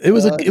 It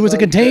was a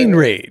contained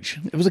rage.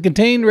 It was a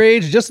contained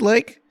rage, just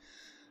like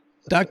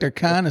Dr.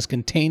 Khan is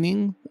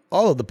containing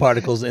all of the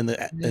particles in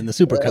the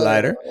super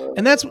collider,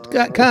 and that's what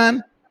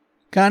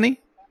Connie.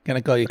 Can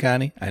I call you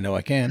Connie? I know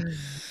I can.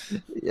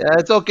 Yeah,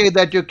 it's okay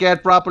that you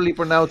can't properly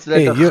pronounce that.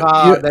 Hey,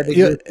 that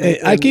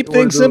exists I in keep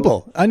things Urdu.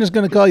 simple. I'm just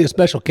going to call you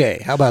Special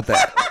K. How about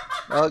that?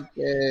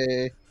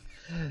 Okay.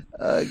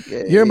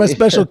 You're my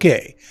Special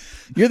K.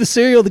 You're the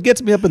cereal that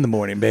gets me up in the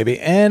morning, baby,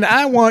 and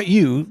I want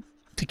you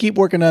to keep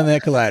working on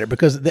that collider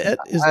because that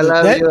is I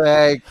love you,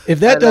 Hank. if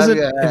that I love doesn't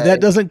you, if that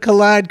Hank. doesn't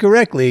collide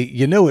correctly,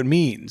 you know it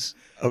means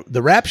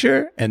the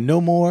rapture and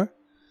no more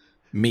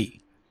me.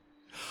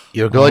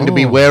 You're going to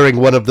be wearing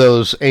one of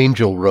those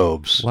angel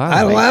robes.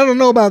 Wow. I don't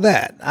know about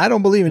that. I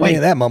don't believe in any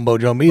of that mumbo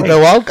jumbo either.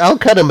 No, I'll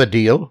cut him a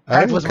deal.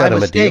 That I'll was my cut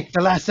him a deal. mistake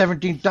the last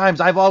 17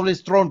 times. I've always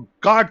thrown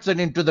Gartson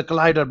into the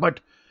collider, but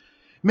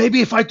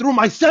maybe if I threw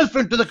myself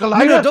into the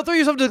collider. No, don't throw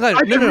yourself into the collider.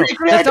 I No, can no.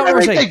 recreate That's not what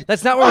we're saying. everything.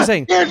 That's not what we're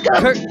saying. Here it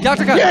comes.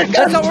 Dr. Khan, Here it that's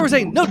comes. not what we're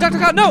saying. No, Dr.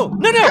 Khan, no.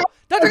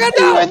 Dr. Khan,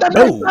 no. In the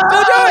No.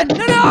 Don't do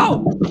it.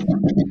 No.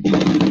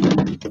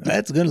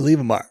 That's going to leave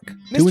a mark.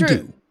 2 and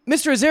 2.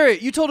 Mr. Azaria,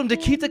 you told him to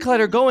keep the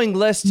collider going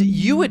lest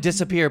you would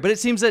disappear, but it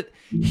seems that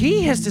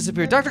he has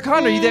disappeared. Dr.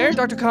 Khan, are you there?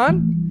 Dr.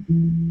 Khan?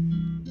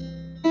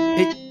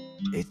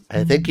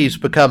 I think he's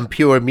become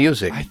pure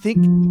music. I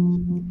think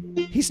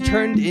he's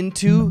turned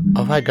into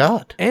Oh my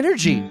God.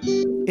 energy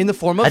in the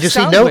form of I just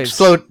see sound notes waves.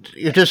 float.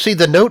 You just see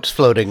the notes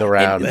floating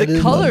around. And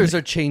the colors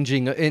are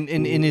changing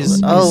in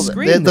his Oh,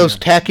 screen. those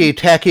tacky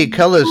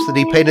colors that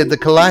he painted the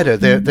collider.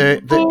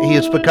 He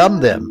has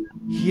become them.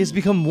 He has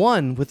become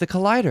one with the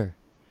collider.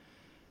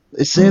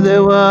 They say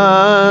there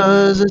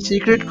was a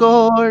secret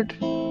chord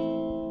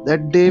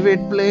that David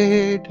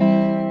played,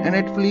 and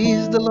it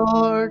pleased the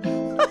Lord.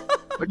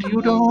 But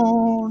you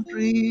don't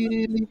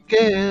really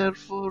care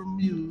for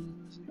music.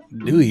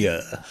 Do ya?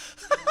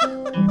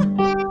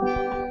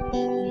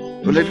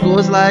 Well, it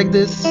goes like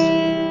this: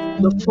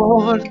 the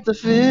fourth, the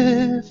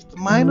fifth, the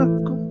minor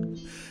chord,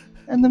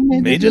 and the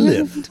Major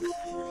lift.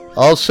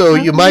 Also,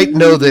 you might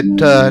know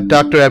that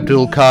Dr.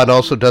 Abdul Khan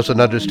also doesn't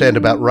understand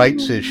about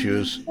rights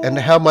issues and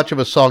how much of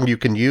a song you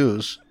can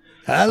use,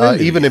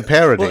 Hallelujah. even in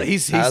parody. Well,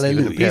 he's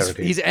Hallelujah.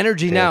 he's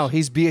energy now.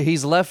 He's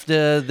left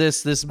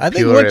this. I think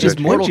Pure once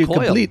energy.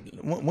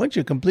 once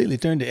you completely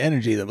turn to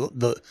energy,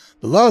 the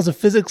laws of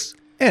physics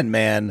and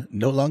man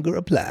no longer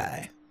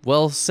apply.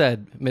 Well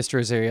said, Mr.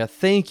 Azaria.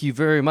 Thank you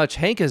very much,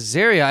 Hank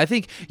Azaria. I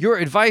think your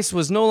advice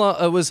was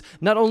was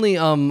not only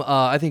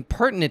I think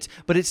pertinent,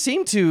 but it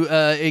seemed to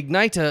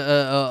ignite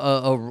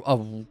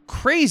a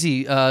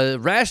crazy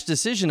rash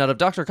decision out of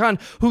Dr. Khan,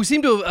 who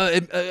seemed to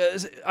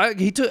I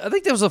think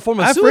that was a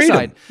form of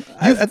suicide.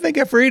 I think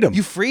I freed him.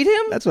 You freed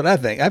him? That's what I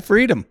think. I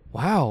freed him.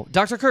 Wow,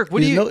 Dr. Kirk,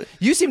 what He's do you? no-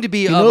 You seem to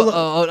be an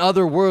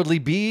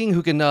otherworldly being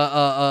who can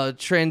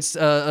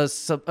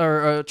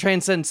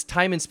transcends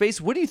time and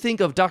space. What do you think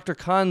of Dr.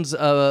 Khan's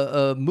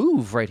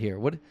move right here?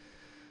 What?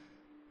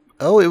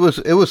 Oh, it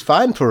was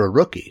fine for a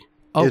rookie.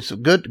 Oh. It's a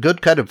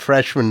good kind of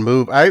freshman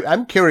move.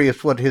 I'm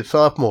curious what his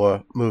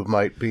sophomore move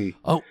might be.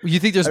 Oh, you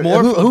think there's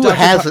more who of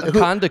hasn't- Dr.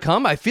 Khan to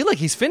come? I feel like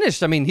he's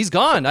finished. I mean, he's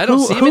gone. I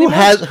don't see him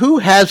anymore.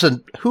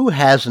 Who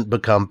hasn't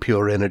become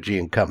pure energy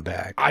and come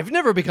back? I've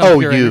never become Oh,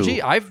 pure you.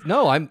 energy.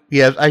 I'm.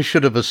 Yes, I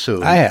should have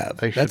assumed. I have.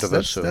 I should have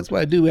assumed. That's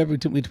what I do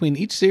between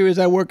each series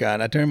I work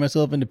on. I turn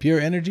myself into pure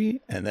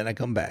energy, and then I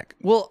come back.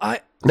 Well,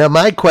 Now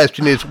my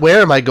question is,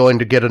 where am I going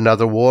to get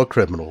another war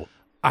criminal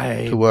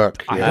to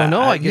work? I don't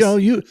know. I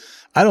guess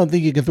I don't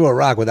think you can throw a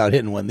rock without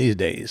hitting one these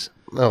days.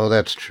 Oh,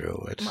 that's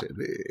true.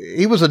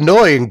 He was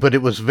annoying, but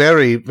it was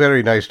very,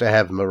 very nice to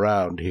have him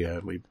around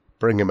here. We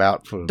bring him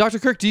out for Dr.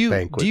 Kirk, do you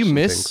banquets and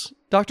miss things.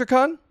 Dr.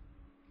 Khan?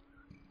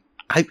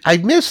 I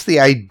miss the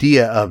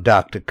idea of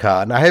Dr.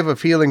 Khan. I have a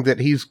feeling that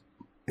he's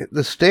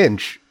the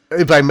stench,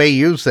 if I may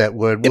use that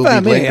word. If will I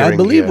be may, I lingering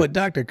believe here. what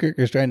Dr. Kirk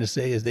is trying to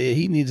say is that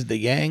he needs the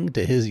yang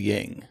to his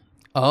yang.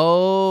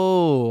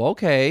 Oh,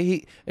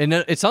 okay. And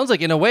it sounds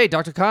like, in a way,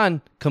 Dr.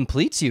 Khan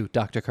completes you,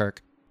 Dr.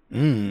 Kirk.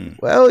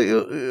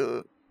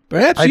 Well,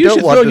 Perhaps I you don't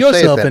should want throw to say it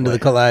yourself that into way.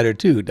 the collider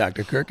too,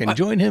 Dr. Kirk, and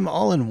join him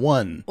all in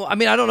one. Well, I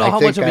mean, I don't know I how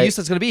think much of a I- use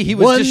that's going to be. He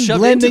was just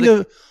shoved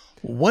into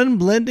One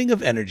blending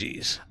of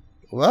energies.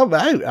 well,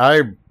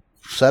 I'm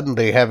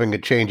suddenly having a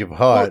change of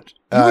heart.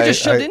 You were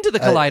just shoved into the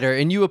collider,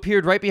 and you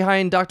appeared right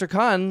behind Dr.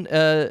 Khan.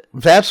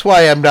 That's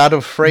why I'm not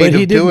afraid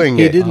of doing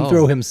he it. didn't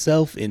throw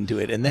himself into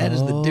it, and that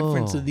is the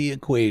difference of the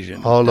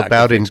equation. All Dr.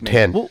 about Fixme.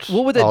 intent.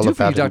 What would that All do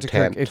for you, about Dr.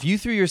 Kirk? intent. If you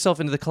threw yourself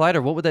into the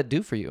collider, what would that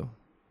do for you?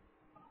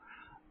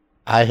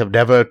 I have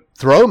never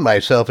thrown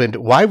myself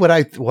into. Why would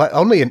I?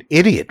 Only an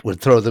idiot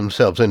would throw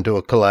themselves into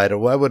a collider.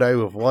 Why would I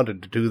have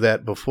wanted to do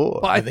that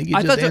before? Well, I think you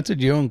I just thought answered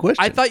your own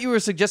question. I thought you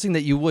were suggesting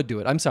that you would do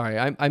it. I'm sorry.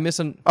 I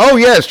missed. Oh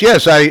yes.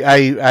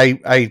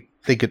 I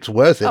think it's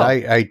worth it. Oh.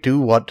 I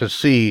do want to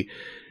see.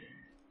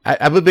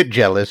 I'm a bit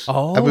jealous.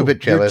 I'm a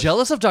bit You're jealous.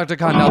 jealous of Dr.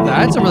 Khan. Now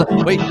that's a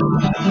really... Wait.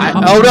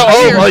 Oh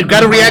no! I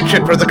got a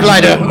reaction from the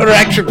collider. A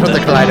reaction from the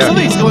collider.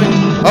 Something's going...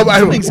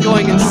 Something's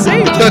going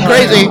insane. It's going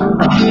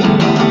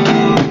crazy.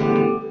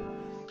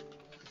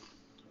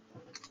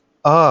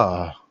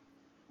 Ah,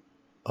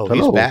 Oh,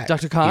 Hello. he's back.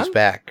 Dr. Khan? He's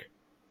back.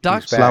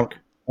 Doc... He's back.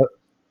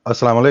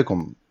 Assalamu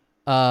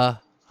alaikum.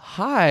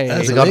 Hi.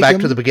 Has it gone back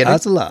to the beginning?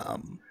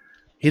 Assalam.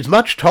 He's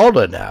much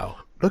taller now.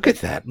 Look at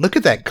that. Look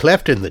at that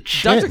cleft in the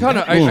chin. Dr. Khan,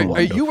 That are is you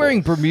wonderful.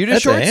 wearing Bermuda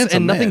That's a shorts handsome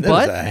and nothing man.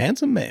 but? That is a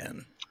handsome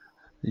man.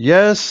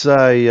 Yes,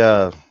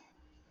 I'm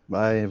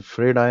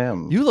afraid I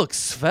am. You look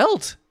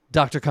svelte,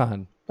 Dr.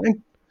 Khan.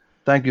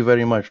 Thank you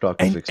very much,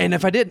 Dr. And, Fixme. and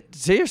if I did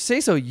say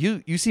so,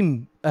 you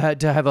seem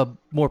to have a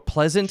more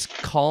pleasant,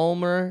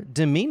 calmer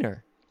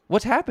demeanor.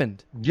 What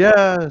happened?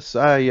 Yes,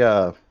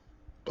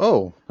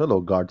 oh, hello,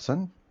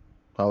 godson.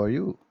 How are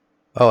you?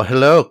 Oh,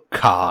 hello,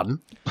 Khan.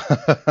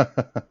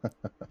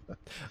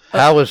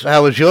 How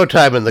was your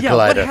time in the Yeah,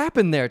 collider? what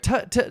happened there?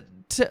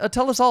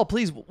 Tell us all,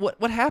 please.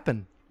 What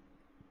happened?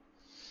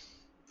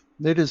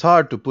 It is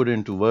hard to put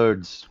into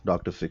words,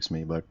 Dr.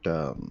 Fixme, but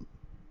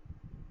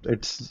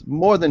it's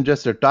more than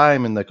just a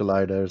time in the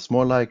collider. It's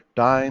more like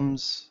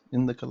times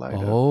in the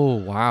collider. Oh,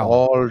 wow.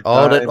 all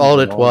times at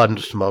and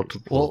once,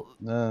 multiple.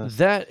 Well,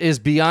 that is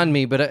beyond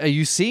me, but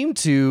you seem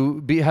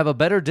to have a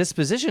better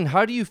disposition.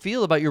 How do you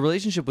feel about your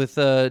relationship with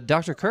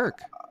Dr.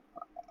 Kirk?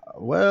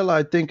 Well,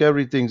 I think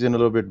everything's in a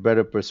little bit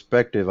better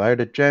perspective. I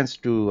had a chance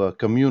to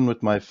commune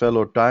with my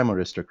fellow time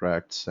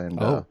aristocrats, and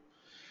Oh.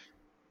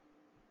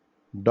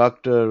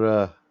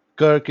 Dr.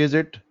 Kirk, is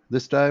it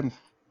this time?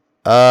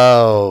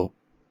 Oh,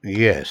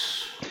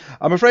 Yes.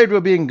 I'm afraid we're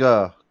being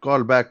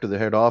called back to the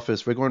head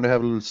office. We're going to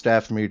have a little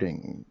staff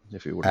meeting,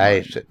 if you wouldn't I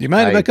mind. said, Do you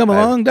mind if I come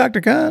along,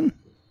 Dr. Khan?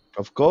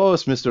 Of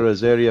course, Mr.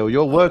 Azario.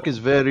 Your work is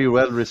very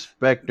well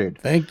respected.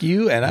 Thank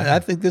you. And I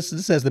think this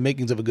has the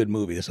makings of a good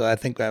movie, so I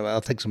think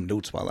I'll take some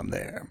notes while I'm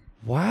there.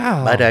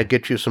 Wow. Might I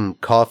get you some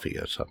coffee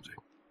or something?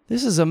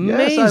 This is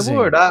amazing. Yes, I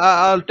would.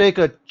 I'll take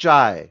a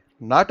chai.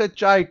 Not a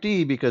chai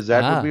tea, because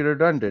that would be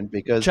redundant.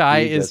 Because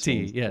Chai tea is just tea,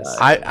 means yes.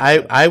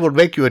 chai. I will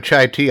make you a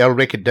chai tea. I'll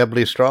make it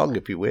doubly strong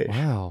if you wish.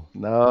 Wow.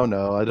 No. A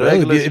Well,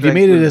 regular if you strength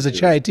made it will as a do.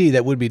 chai tea,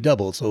 that would be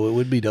double, so it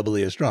would be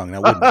doubly as strong, now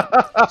wouldn't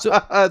it? So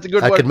That's a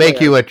good I word could make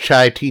play. you a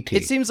chai tea tea.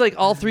 it seems like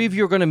all three of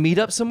you are going to meet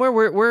up somewhere.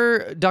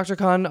 Where, Dr.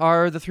 Khan,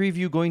 are the three of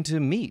you going to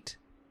meet?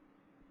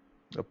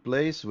 A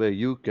place where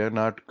you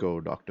cannot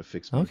go, Dr.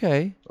 Fixman.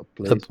 Okay. A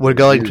place We're where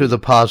going you- to the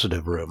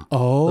positive room. The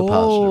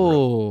positive room.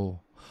 Oh.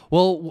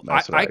 Well,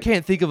 That's I right.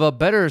 can't think of a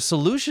better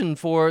solution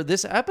for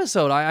this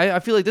episode. I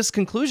feel like this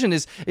conclusion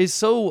is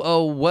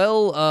so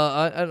well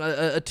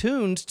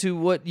attuned to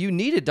what you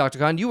needed, Dr.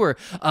 Khan. You were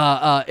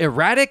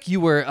erratic.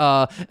 You were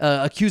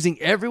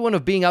accusing everyone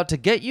of being out to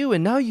get you,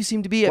 and now you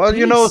seem to be at Well,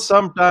 peace.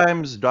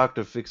 sometimes,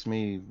 Dr. Fix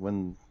Me,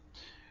 when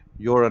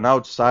you're an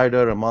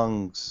outsider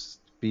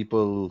amongst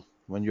people,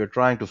 when you're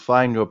trying to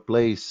find your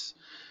place,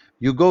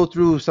 you go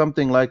through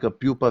something like a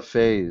pupa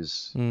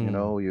phase.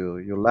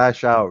 You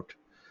lash out,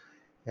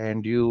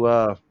 and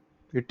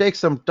it takes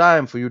some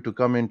time for you to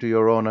come into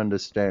your own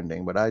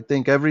understanding. But I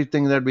think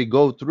everything that we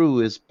go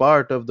through is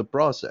part of the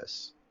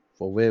process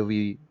for where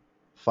we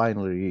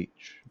finally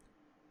reach.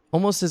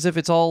 Almost as if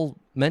it's all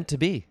meant to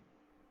be.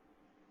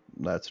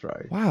 That's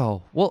right.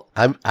 Wow. Well,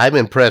 I'm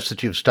impressed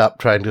that you've stopped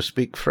trying to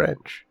speak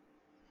French.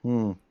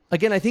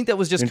 again, I think that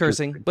was just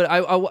Interesting. cursing, but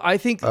I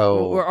think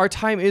Oh. our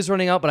time is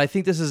running out. But I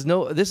think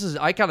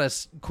I gotta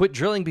quit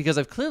drilling because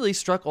I've clearly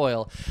struck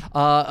oil.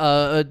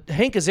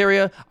 Hank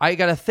Azaria, I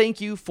gotta thank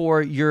you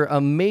for your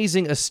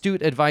amazing,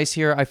 astute advice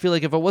here. I feel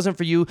like if it wasn't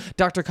for you,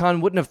 Dr.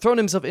 Khan wouldn't have thrown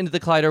himself into the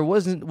collider,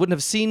 wouldn't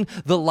have seen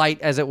the light,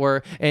 as it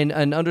were, and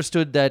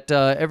understood that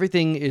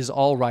everything is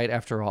all right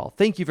after all.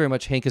 Thank you very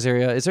much, Hank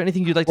Azaria. Is there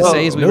anything you'd like to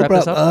say as we No wrap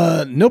this up?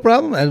 problem. No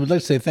problem. I would like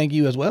to say thank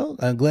you as well.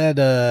 I'm glad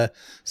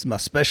my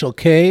special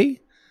K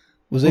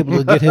was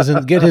able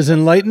to get his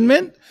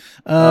enlightenment.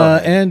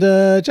 And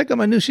check out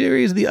my new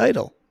series, The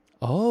Idol.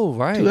 Oh,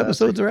 right. 2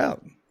 episodes are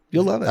out.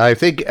 You'll love it. I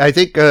think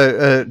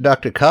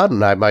Dr. Khan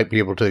and I might be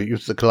able to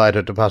use the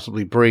collider to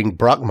possibly bring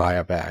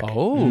Brockmeyer back.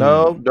 Oh.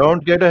 No,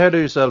 don't get ahead of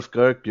yourself,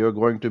 Kirk. You're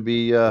going to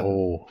be.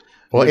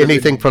 Or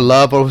anything for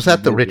love, or was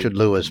that the Richard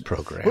Lewis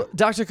program? Well,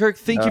 Dr. Kirk,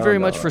 thank you very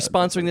much for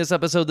sponsoring this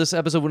episode. This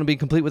episode wouldn't be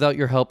complete without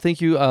your help. Thank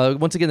you.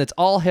 Once again, that's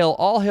all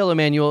hail,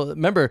 Emmanuel.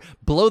 Remember,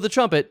 blow the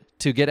trumpet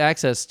to get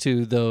access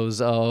to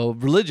those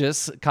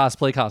religious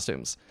cosplay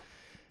costumes.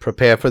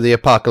 Prepare for the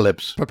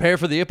apocalypse. Prepare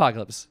for the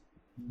apocalypse.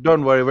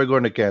 Don't worry, we're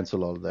going to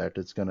cancel all that.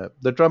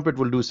 The trumpet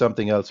will do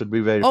something else. It'll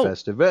be very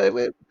festive.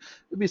 There'll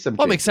be some.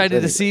 Well, I'm changes excited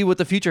anyway. to see what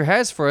the future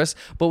has for us.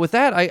 But with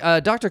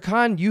that, Dr.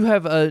 Khan, you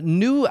have a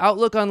new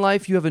outlook on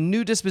life. You have a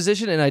new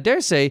disposition, and I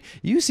dare say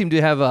you seem to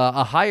have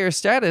a higher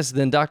status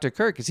than Dr.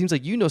 Kirk. It seems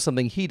like you know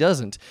something he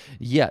doesn't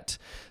yet.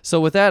 So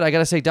with that, I got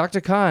to say,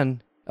 Dr.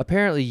 Khan,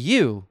 apparently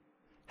you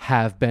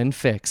have been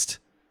fixed.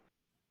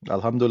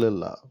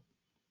 Alhamdulillah.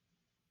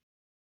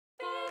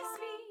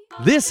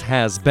 This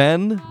has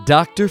been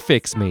Dr.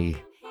 Fix Me.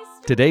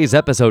 Today's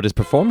episode is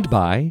performed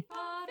by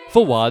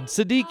Fawad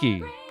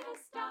Siddiqui,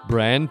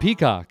 Bran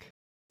Peacock,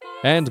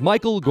 and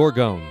Michael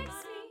Gorgone.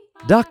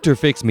 Dr.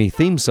 Fix Me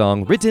theme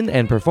song written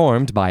and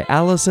performed by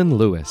Allison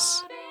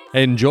Lewis.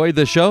 Enjoyed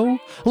the show?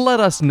 Let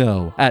us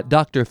know at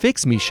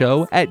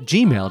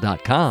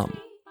drfixmeshow@gmail.com.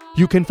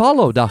 You can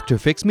follow Dr.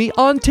 Fix Me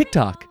on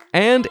TikTok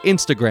and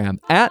Instagram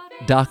at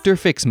Dr.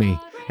 Fix Me,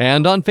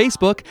 and on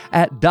Facebook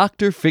at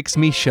Dr. Fix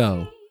Me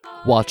Show.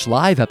 Watch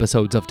live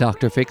episodes of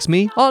Dr. Fix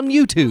Me on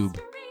YouTube.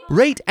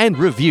 Rate and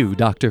review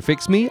Dr.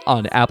 Fix Me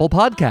on Apple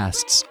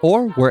Podcasts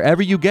or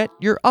wherever you get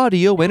your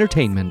audio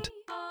entertainment.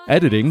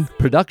 Editing,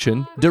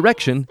 production,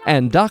 direction,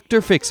 and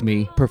Dr. Fix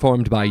Me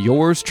performed by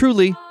yours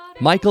truly,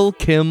 Michael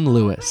Kim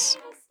Lewis.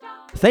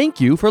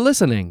 Thank you for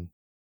listening.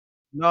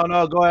 No,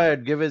 go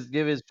ahead. Give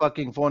his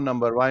fucking phone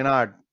number. Why not?